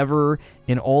I've ever,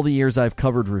 in all the years I've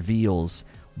covered reveals,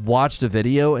 watched a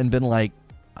video and been like,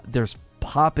 there's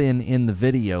pop-in the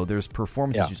video, there's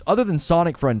performance issues. Other than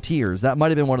Sonic Frontiers, that might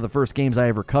have been one of the first games I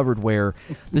ever covered where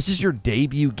this is your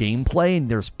debut gameplay and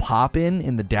there's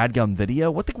pop-in the dadgum video.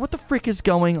 What the frick is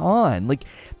going on? Like,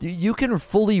 you can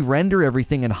fully render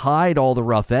everything and hide all the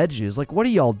rough edges. Like, what are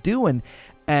y'all doing?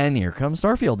 And here comes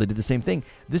Starfield. They did the same thing.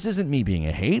 This isn't me being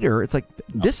a hater. It's like,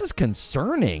 this is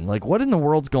concerning. Like, what in the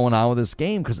world's going on with this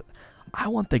game? Because I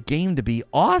want the game to be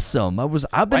awesome.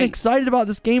 I've been excited about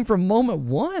this game from moment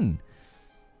one.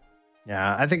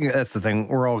 Yeah, I think that's the thing.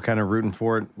 We're all kind of rooting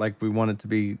for it. Like, we want it to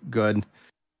be good.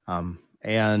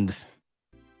 And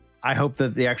I hope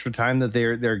that the extra time that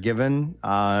they're given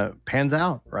pans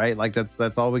out, right? Like,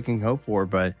 that's all we can hope for.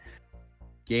 But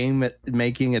game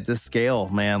making at this scale,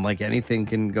 man, like, anything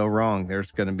can go wrong.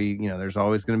 There's going to be, there's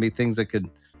always going to be things that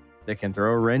can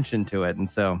throw a wrench into it. And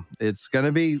so it's going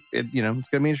to be, it's going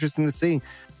to be interesting to see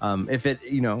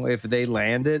if they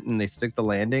land it and they stick the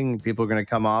landing, people are going to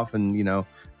come off and,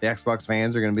 the Xbox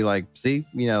fans are going to be like, see,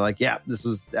 yeah, this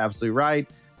was absolutely right.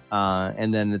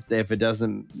 And then if it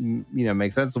doesn't,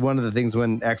 make sense. One of the things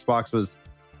when Xbox was,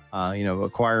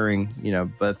 acquiring,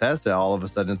 Bethesda, all of a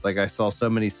sudden it's like I saw so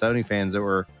many Sony fans that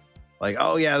were like,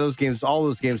 oh yeah, all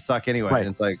those games suck anyway. Right. And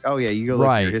it's like, oh yeah, you go look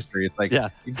at your history. It's like,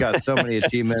 you've got so many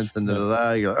achievements and you're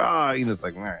like, it's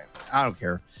like, all right, I don't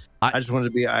care. I just wanted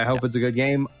to be, I hope it's a good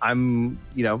game.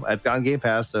 It's on Game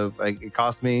Pass. So like, it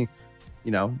cost me,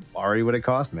 already what it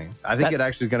cost me. I think it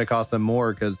actually is going to cost them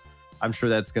more because I'm sure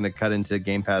that's going to cut into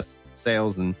Game Pass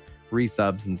sales and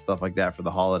resubs and stuff like that for the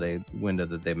holiday window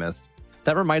that they missed.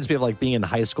 That reminds me of like being in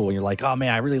high school and you're like, oh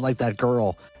man, I really like that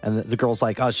girl. And the girl's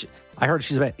like, oh, I heard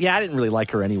she's bad. Yeah, I didn't really like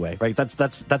her anyway. Right. That's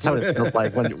how it feels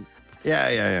like when.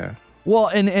 Yeah. Well,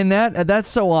 and that's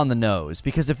so on the nose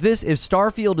because if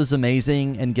Starfield is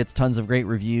amazing and gets tons of great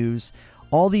reviews,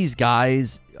 all these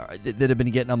guys that have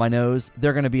been getting on my nose,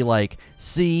 they're going to be like,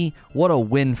 see, what a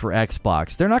win for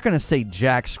Xbox. They're not going to say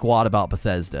jack squat about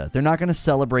Bethesda. They're not going to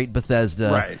celebrate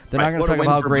Bethesda. Right. They're not going to talk about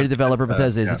how great a developer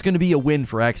Bethesda is. Yeah. It's going to be a win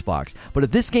for Xbox. But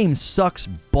if this game sucks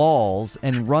balls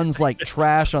and runs like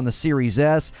trash on the Series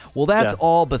S, well, that's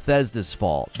all Bethesda's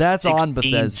fault. That's on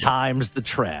Bethesda. Times the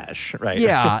trash, right?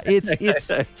 Yeah, it's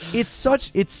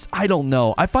I don't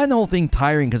know. I find the whole thing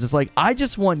tiring because it's like, I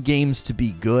just want games to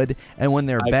be good, and when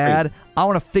they're bad, I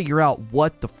want to figure out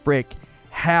what the frick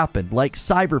happened. Like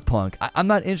Cyberpunk, I'm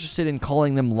not interested in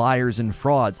calling them liars and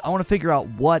frauds. I want to figure out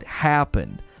what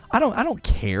happened. I don't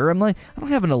care. I'm like, I don't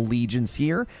have an allegiance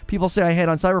here. People say I hate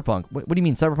on Cyberpunk. What do you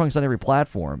mean? Cyberpunk's on every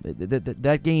platform.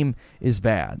 That game is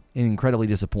bad and incredibly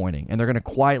disappointing, and they're going to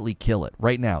quietly kill it.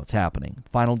 Right now, it's happening.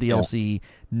 Final DLC,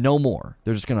 no more.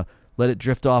 They're just going to let it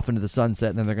drift off into the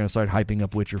sunset, and then they're going to start hyping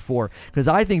up Witcher 4, because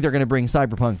I think they're going to bring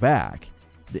Cyberpunk back.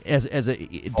 as a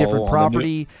different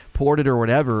property, ported or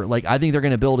whatever. Like, I think they're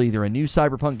going to build either a new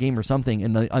Cyberpunk game or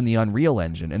something on the Unreal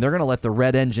Engine, and they're going to let the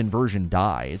Red Engine version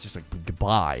die. It's just like,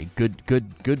 goodbye,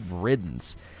 good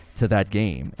riddance to that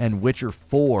game. And Witcher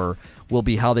 4 will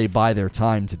be how they buy their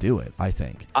time to do it, I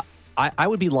think. I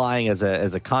would be lying as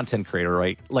a content creator,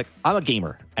 right? Like, I'm a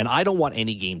gamer, and I don't want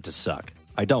any game to suck.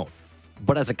 I don't.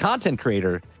 But as a content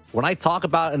creator, when I talk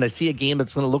about and I see a game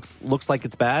that's going to looks like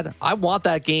it's bad, I want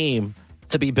that game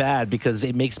to be bad because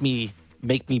it makes me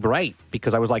right.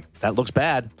 Because I was like, that looks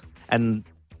bad, and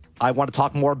I want to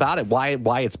talk more about it. Why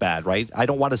it's bad, right? I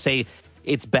don't want to say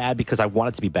it's bad because I want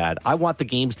it to be bad. I want the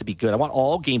games to be good. I want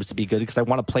all games to be good because I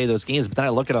want to play those games. But then I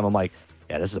look at them, I'm like,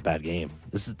 yeah, this is a bad game.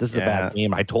 This is a bad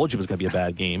game. I told you it was going to be a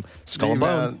bad game. Skull and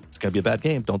Bone, it's going to be a bad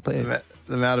game. Don't play it.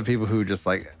 The amount of people who just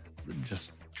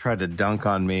tried to dunk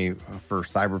on me for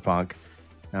Cyberpunk,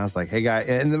 and I was like, hey, guy.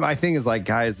 And my thing is like,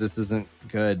 guys, this isn't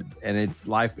good, and it's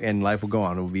life, and life will go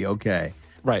on. It will be okay.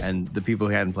 Right. And the people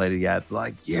who hadn't played it yet,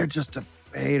 like, you're just a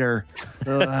hater.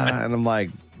 And I'm like,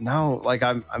 no, like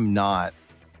I'm not.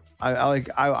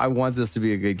 I want this to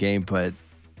be a good game, but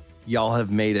y'all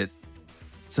have made it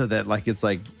so that like it's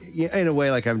like in a way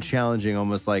like I'm challenging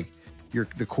almost like you're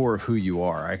the core of who you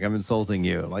are. Like I'm insulting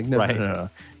you. Like no.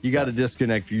 You got to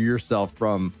disconnect yourself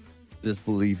from this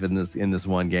belief in this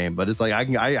one game. But it's like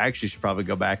I actually should probably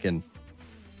go back and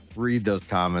read those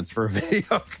comments for a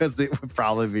video because it would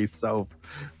probably be so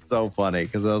funny.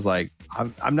 Because I was like,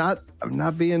 I'm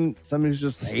not being somebody who's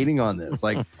just hating on this.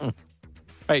 Like,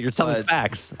 right, you're telling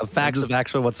facts of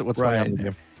actually what's right. Going on with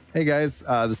you. Hey guys,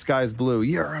 the sky's blue.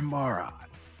 You're a moron.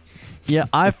 Yeah,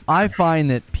 I find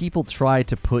that people try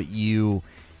to put you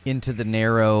into the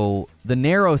narrow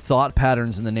thought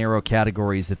patterns and the narrow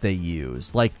categories that they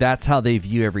use. Like that's how they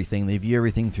view everything. They view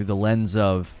everything through the lens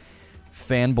of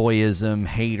fanboyism,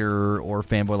 hater, or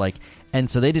fanboy like, and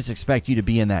so they just expect you to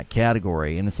be in that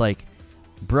category. And it's like,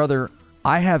 brother,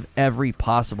 I have every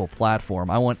possible platform.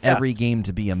 I want every game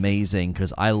to be amazing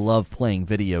because I love playing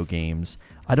video games.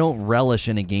 I don't relish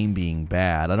in a game being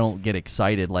bad. I don't get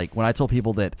excited. Like when I told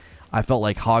people that I felt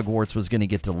like Hogwarts was going to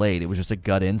get delayed, it was just a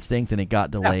gut instinct and it got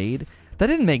delayed. That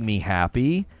didn't make me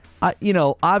happy.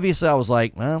 Obviously I was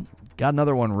like, well, got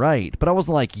another one right. But I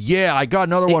wasn't like, yeah, I got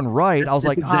another one right. I was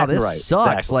like, exactly this right.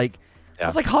 sucks. Exactly. Like, I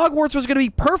was like, Hogwarts was going to be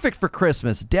perfect for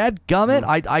Christmas. Dadgummit.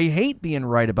 I hate being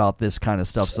right about this kind of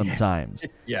stuff sometimes.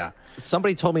 Yeah.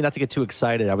 Somebody told me not to get too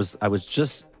excited. I was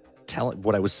just telling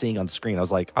what I was seeing on screen. I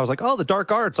was like, oh, the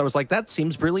dark arts. I was like, that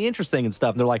seems really interesting and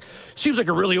stuff. And they're like, seems like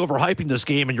you're really overhyping this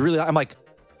game. And I'm like,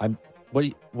 what do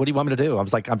you want me to do? I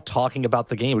was like, I'm talking about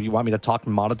the game. Do you want me to talk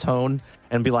monotone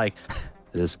and be like,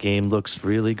 this game looks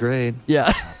really great?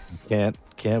 Yeah. Can't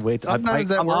wait. Sometimes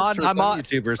that works for some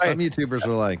YouTubers. Right. Some YouTubers are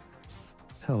like,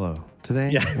 hello,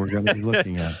 today we're going to be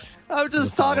looking at. I'm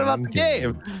just talking about the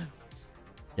game.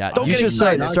 Yeah, you should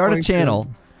start a channel.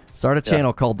 Start a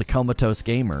channel called The Comatose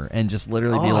Gamer and just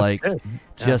literally be like,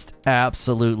 just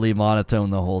absolutely monotone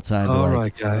the whole time. All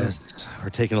right, guys, we're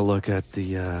taking a look at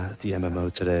the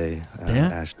MMO today.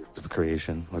 Ashes of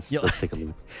Creation. Let's take a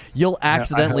look. You'll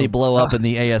accidentally blow up in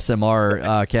the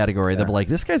ASMR category. They'll be like,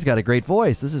 this guy's got a great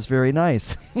voice. This is very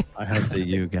nice. I hope that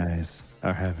you guys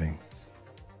are having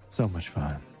so much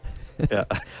fun. Yeah.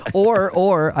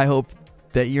 or I hope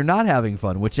that you're not having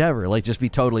fun, whichever. Like, just be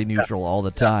totally neutral all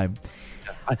the time.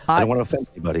 I don't want to offend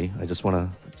anybody. I just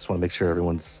want to make sure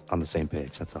everyone's on the same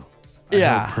page. That's all. I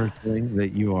hope personally that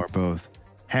you are both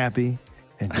happy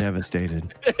and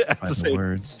devastated by the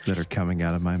words that are coming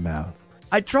out of my mouth.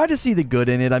 I try to see the good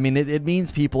in it. I mean, it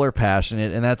means people are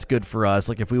passionate, and that's good for us.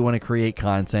 Like, if we want to create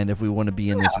content, if we want to be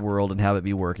in this world and have it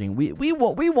be working, we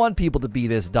want people to be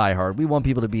this diehard. We want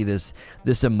people to be this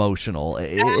emotional.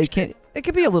 It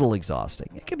can be a little exhausting.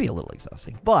 It can be a little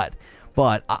exhausting, but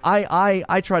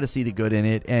I try to see the good in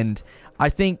it, and I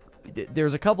think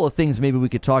there's a couple of things maybe we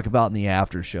could talk about in the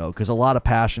after show because a lot of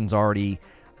passion's already.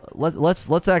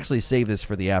 Let's actually save this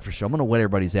for the after show. I'm gonna whet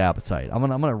everybody's appetite. I'm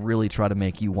gonna really try to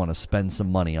make you want to spend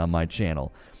some money on my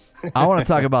channel. I want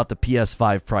to talk about the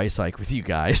PS5 price hike with you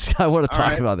guys. I want to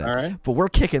talk about that. All right. But we're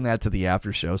kicking that to the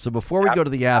after show. So before we go to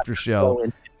the after show,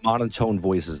 monotone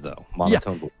voices though.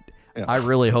 Monotone voices. Yeah. I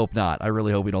really hope not. I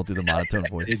really hope we don't do the monotone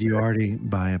voice. Did you already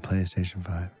buy a PlayStation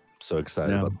 5? So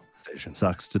excited about the PlayStation.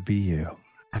 Sucks to be you.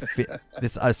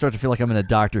 I start to feel like I'm in a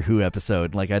Doctor Who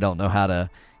episode. Like I don't know how to.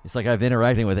 It's like I've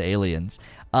interacting with aliens.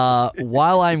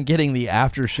 While I'm getting the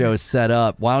after show set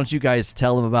up, why don't you guys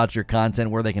tell them about your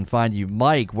content, where they can find you?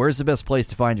 Mike, where's the best place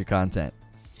to find your content?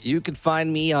 You can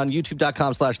find me on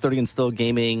youtube.com/30 and still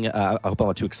gaming. I hope I'm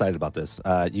not too excited about this.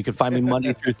 You can find me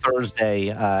Monday through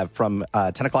Thursday from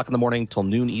 10 o'clock in the morning till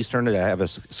noon Eastern. I have a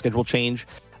schedule change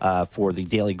for the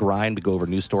daily grind. We go over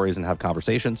news stories and have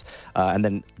conversations. And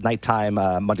then nighttime,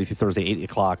 Monday through Thursday, 8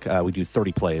 o'clock, we do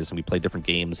 30 plays and we play different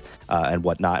games and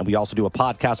whatnot. And we also do a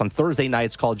podcast on Thursday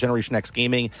nights called Generation X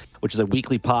Gaming, which is a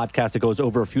weekly podcast that goes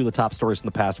over a few of the top stories from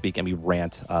the past week, and we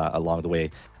rant along the way.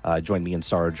 Join me and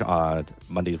Sarge on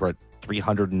Mondays. We're at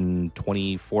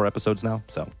 324 episodes now.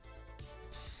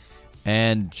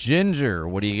 And Ginger,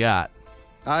 what do you got?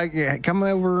 Come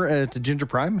over to Ginger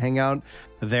Prime, hang out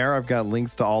there. I've got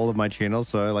links to all of my channels.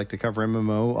 So I like to cover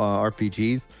MMO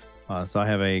RPGs. So I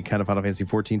have a kind of Final Fantasy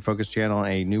 14 focus channel,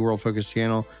 a New World focus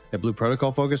channel, a Blue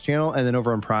Protocol focus channel, and then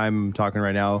over on Prime, I'm talking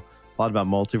right now a lot about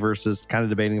multiverses, kind of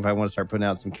debating if I want to start putting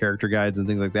out some character guides and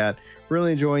things like that.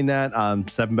 Really enjoying that.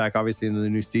 Stepping back, obviously, into the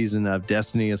new season of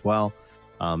Destiny as well.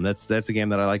 That's a game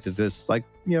that I like to just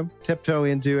tiptoe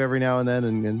into every now and then,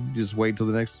 and just wait till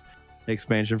the next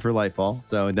expansion for Lightfall.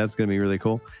 So that's going to be really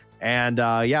cool. And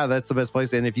that's the best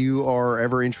place. And if you are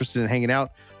ever interested in hanging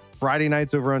out, Friday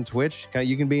nights over on Twitch,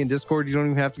 you can be in Discord. You don't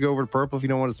even have to go over to Purple if you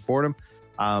don't want to support them.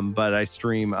 But I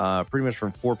stream pretty much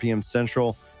from 4 p.m.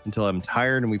 Central until I'm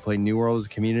tired, and we play New World as a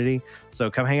community.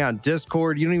 So come hang out in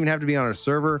Discord. You don't even have to be on our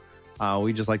server.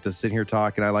 We just like to sit here,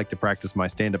 talk, and I like to practice my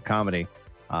stand-up comedy,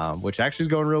 which actually is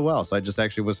going real well. So I just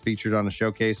actually was featured on a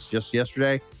showcase just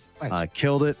yesterday. Nice.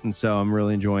 Killed it, and so I'm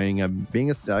really enjoying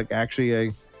being actually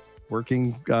a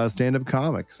working stand-up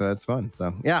comic. So that's fun.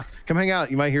 So yeah, come hang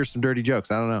out. You might hear some dirty jokes.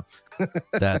 I don't know.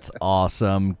 That's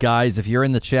awesome. Guys, if you're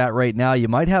in the chat right now, you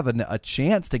might have a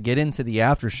chance to get into the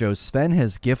after show. Sven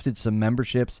has gifted some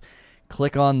memberships.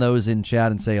 Click on those in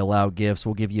chat and say allow gifts.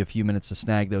 We'll give you a few minutes to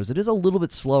snag those. It is a little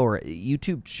bit slower.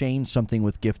 YouTube changed something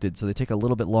with gifted, so they take a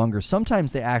little bit longer.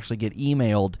 Sometimes they actually get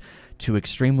emailed to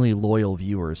extremely loyal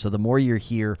viewers. So the more you're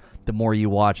here, the more you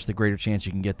watch, the greater chance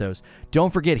you can get those.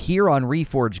 Don't forget, here on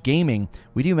Reforge Gaming,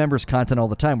 we do members content all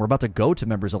the time. We're about to go to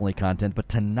members only content, but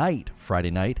tonight,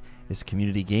 Friday night, is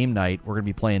community game night. We're going to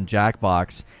be playing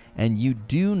Jackbox, and you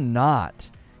do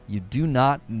not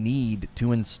need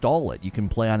to install it. You can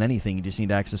play on anything. You just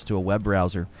need access to a web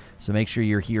browser. So make sure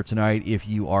you're here tonight. If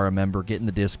you are a member, get in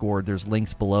the Discord. There's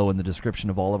links below in the description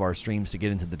of all of our streams to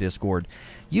get into the Discord.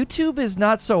 YouTube is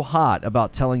not so hot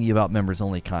about telling you about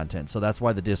members-only content, so that's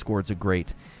why the Discord's a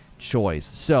great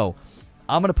choice. So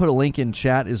I'm going to put a link in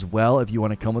chat as well if you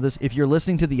want to come with us. If you're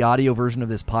listening to the audio version of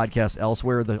this podcast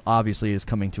elsewhere, that obviously is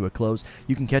coming to a close,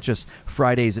 you can catch us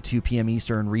Fridays at 2 p.m.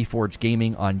 Eastern, Reforge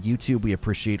Gaming on YouTube. We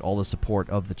appreciate all the support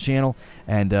of the channel.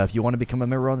 And if you want to become a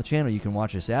member on the channel, you can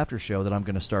watch this after show that I'm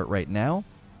going to start right now.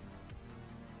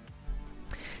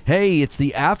 Hey, it's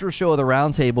the after show of the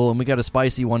Roundtable, and we got a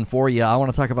spicy one for you. I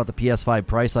want to talk about the PS5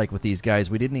 price hike with these guys.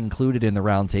 We didn't include it in the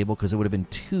Roundtable because it would have been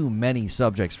too many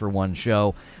subjects for one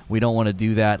show. We don't want to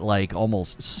do that like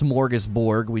almost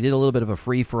smorgasbord. We did a little bit of a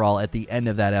free-for-all at the end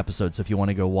of that episode, so if you want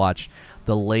to go watch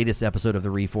the latest episode of the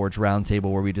Reforge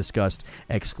Roundtable where we discussed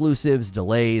exclusives,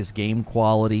 delays, game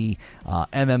quality,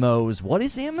 MMOs. What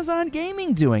is Amazon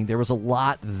Gaming doing? There was a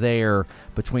lot there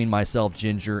between myself,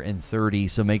 Ginger, and 30,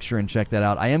 so make sure and check that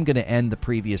out. I am going to end the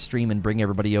previous stream and bring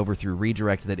everybody over through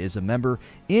Redirect that is a member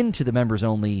into the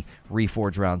members-only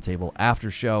Reforge Roundtable after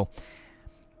show,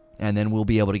 and then we'll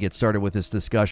be able to get started with this discussion.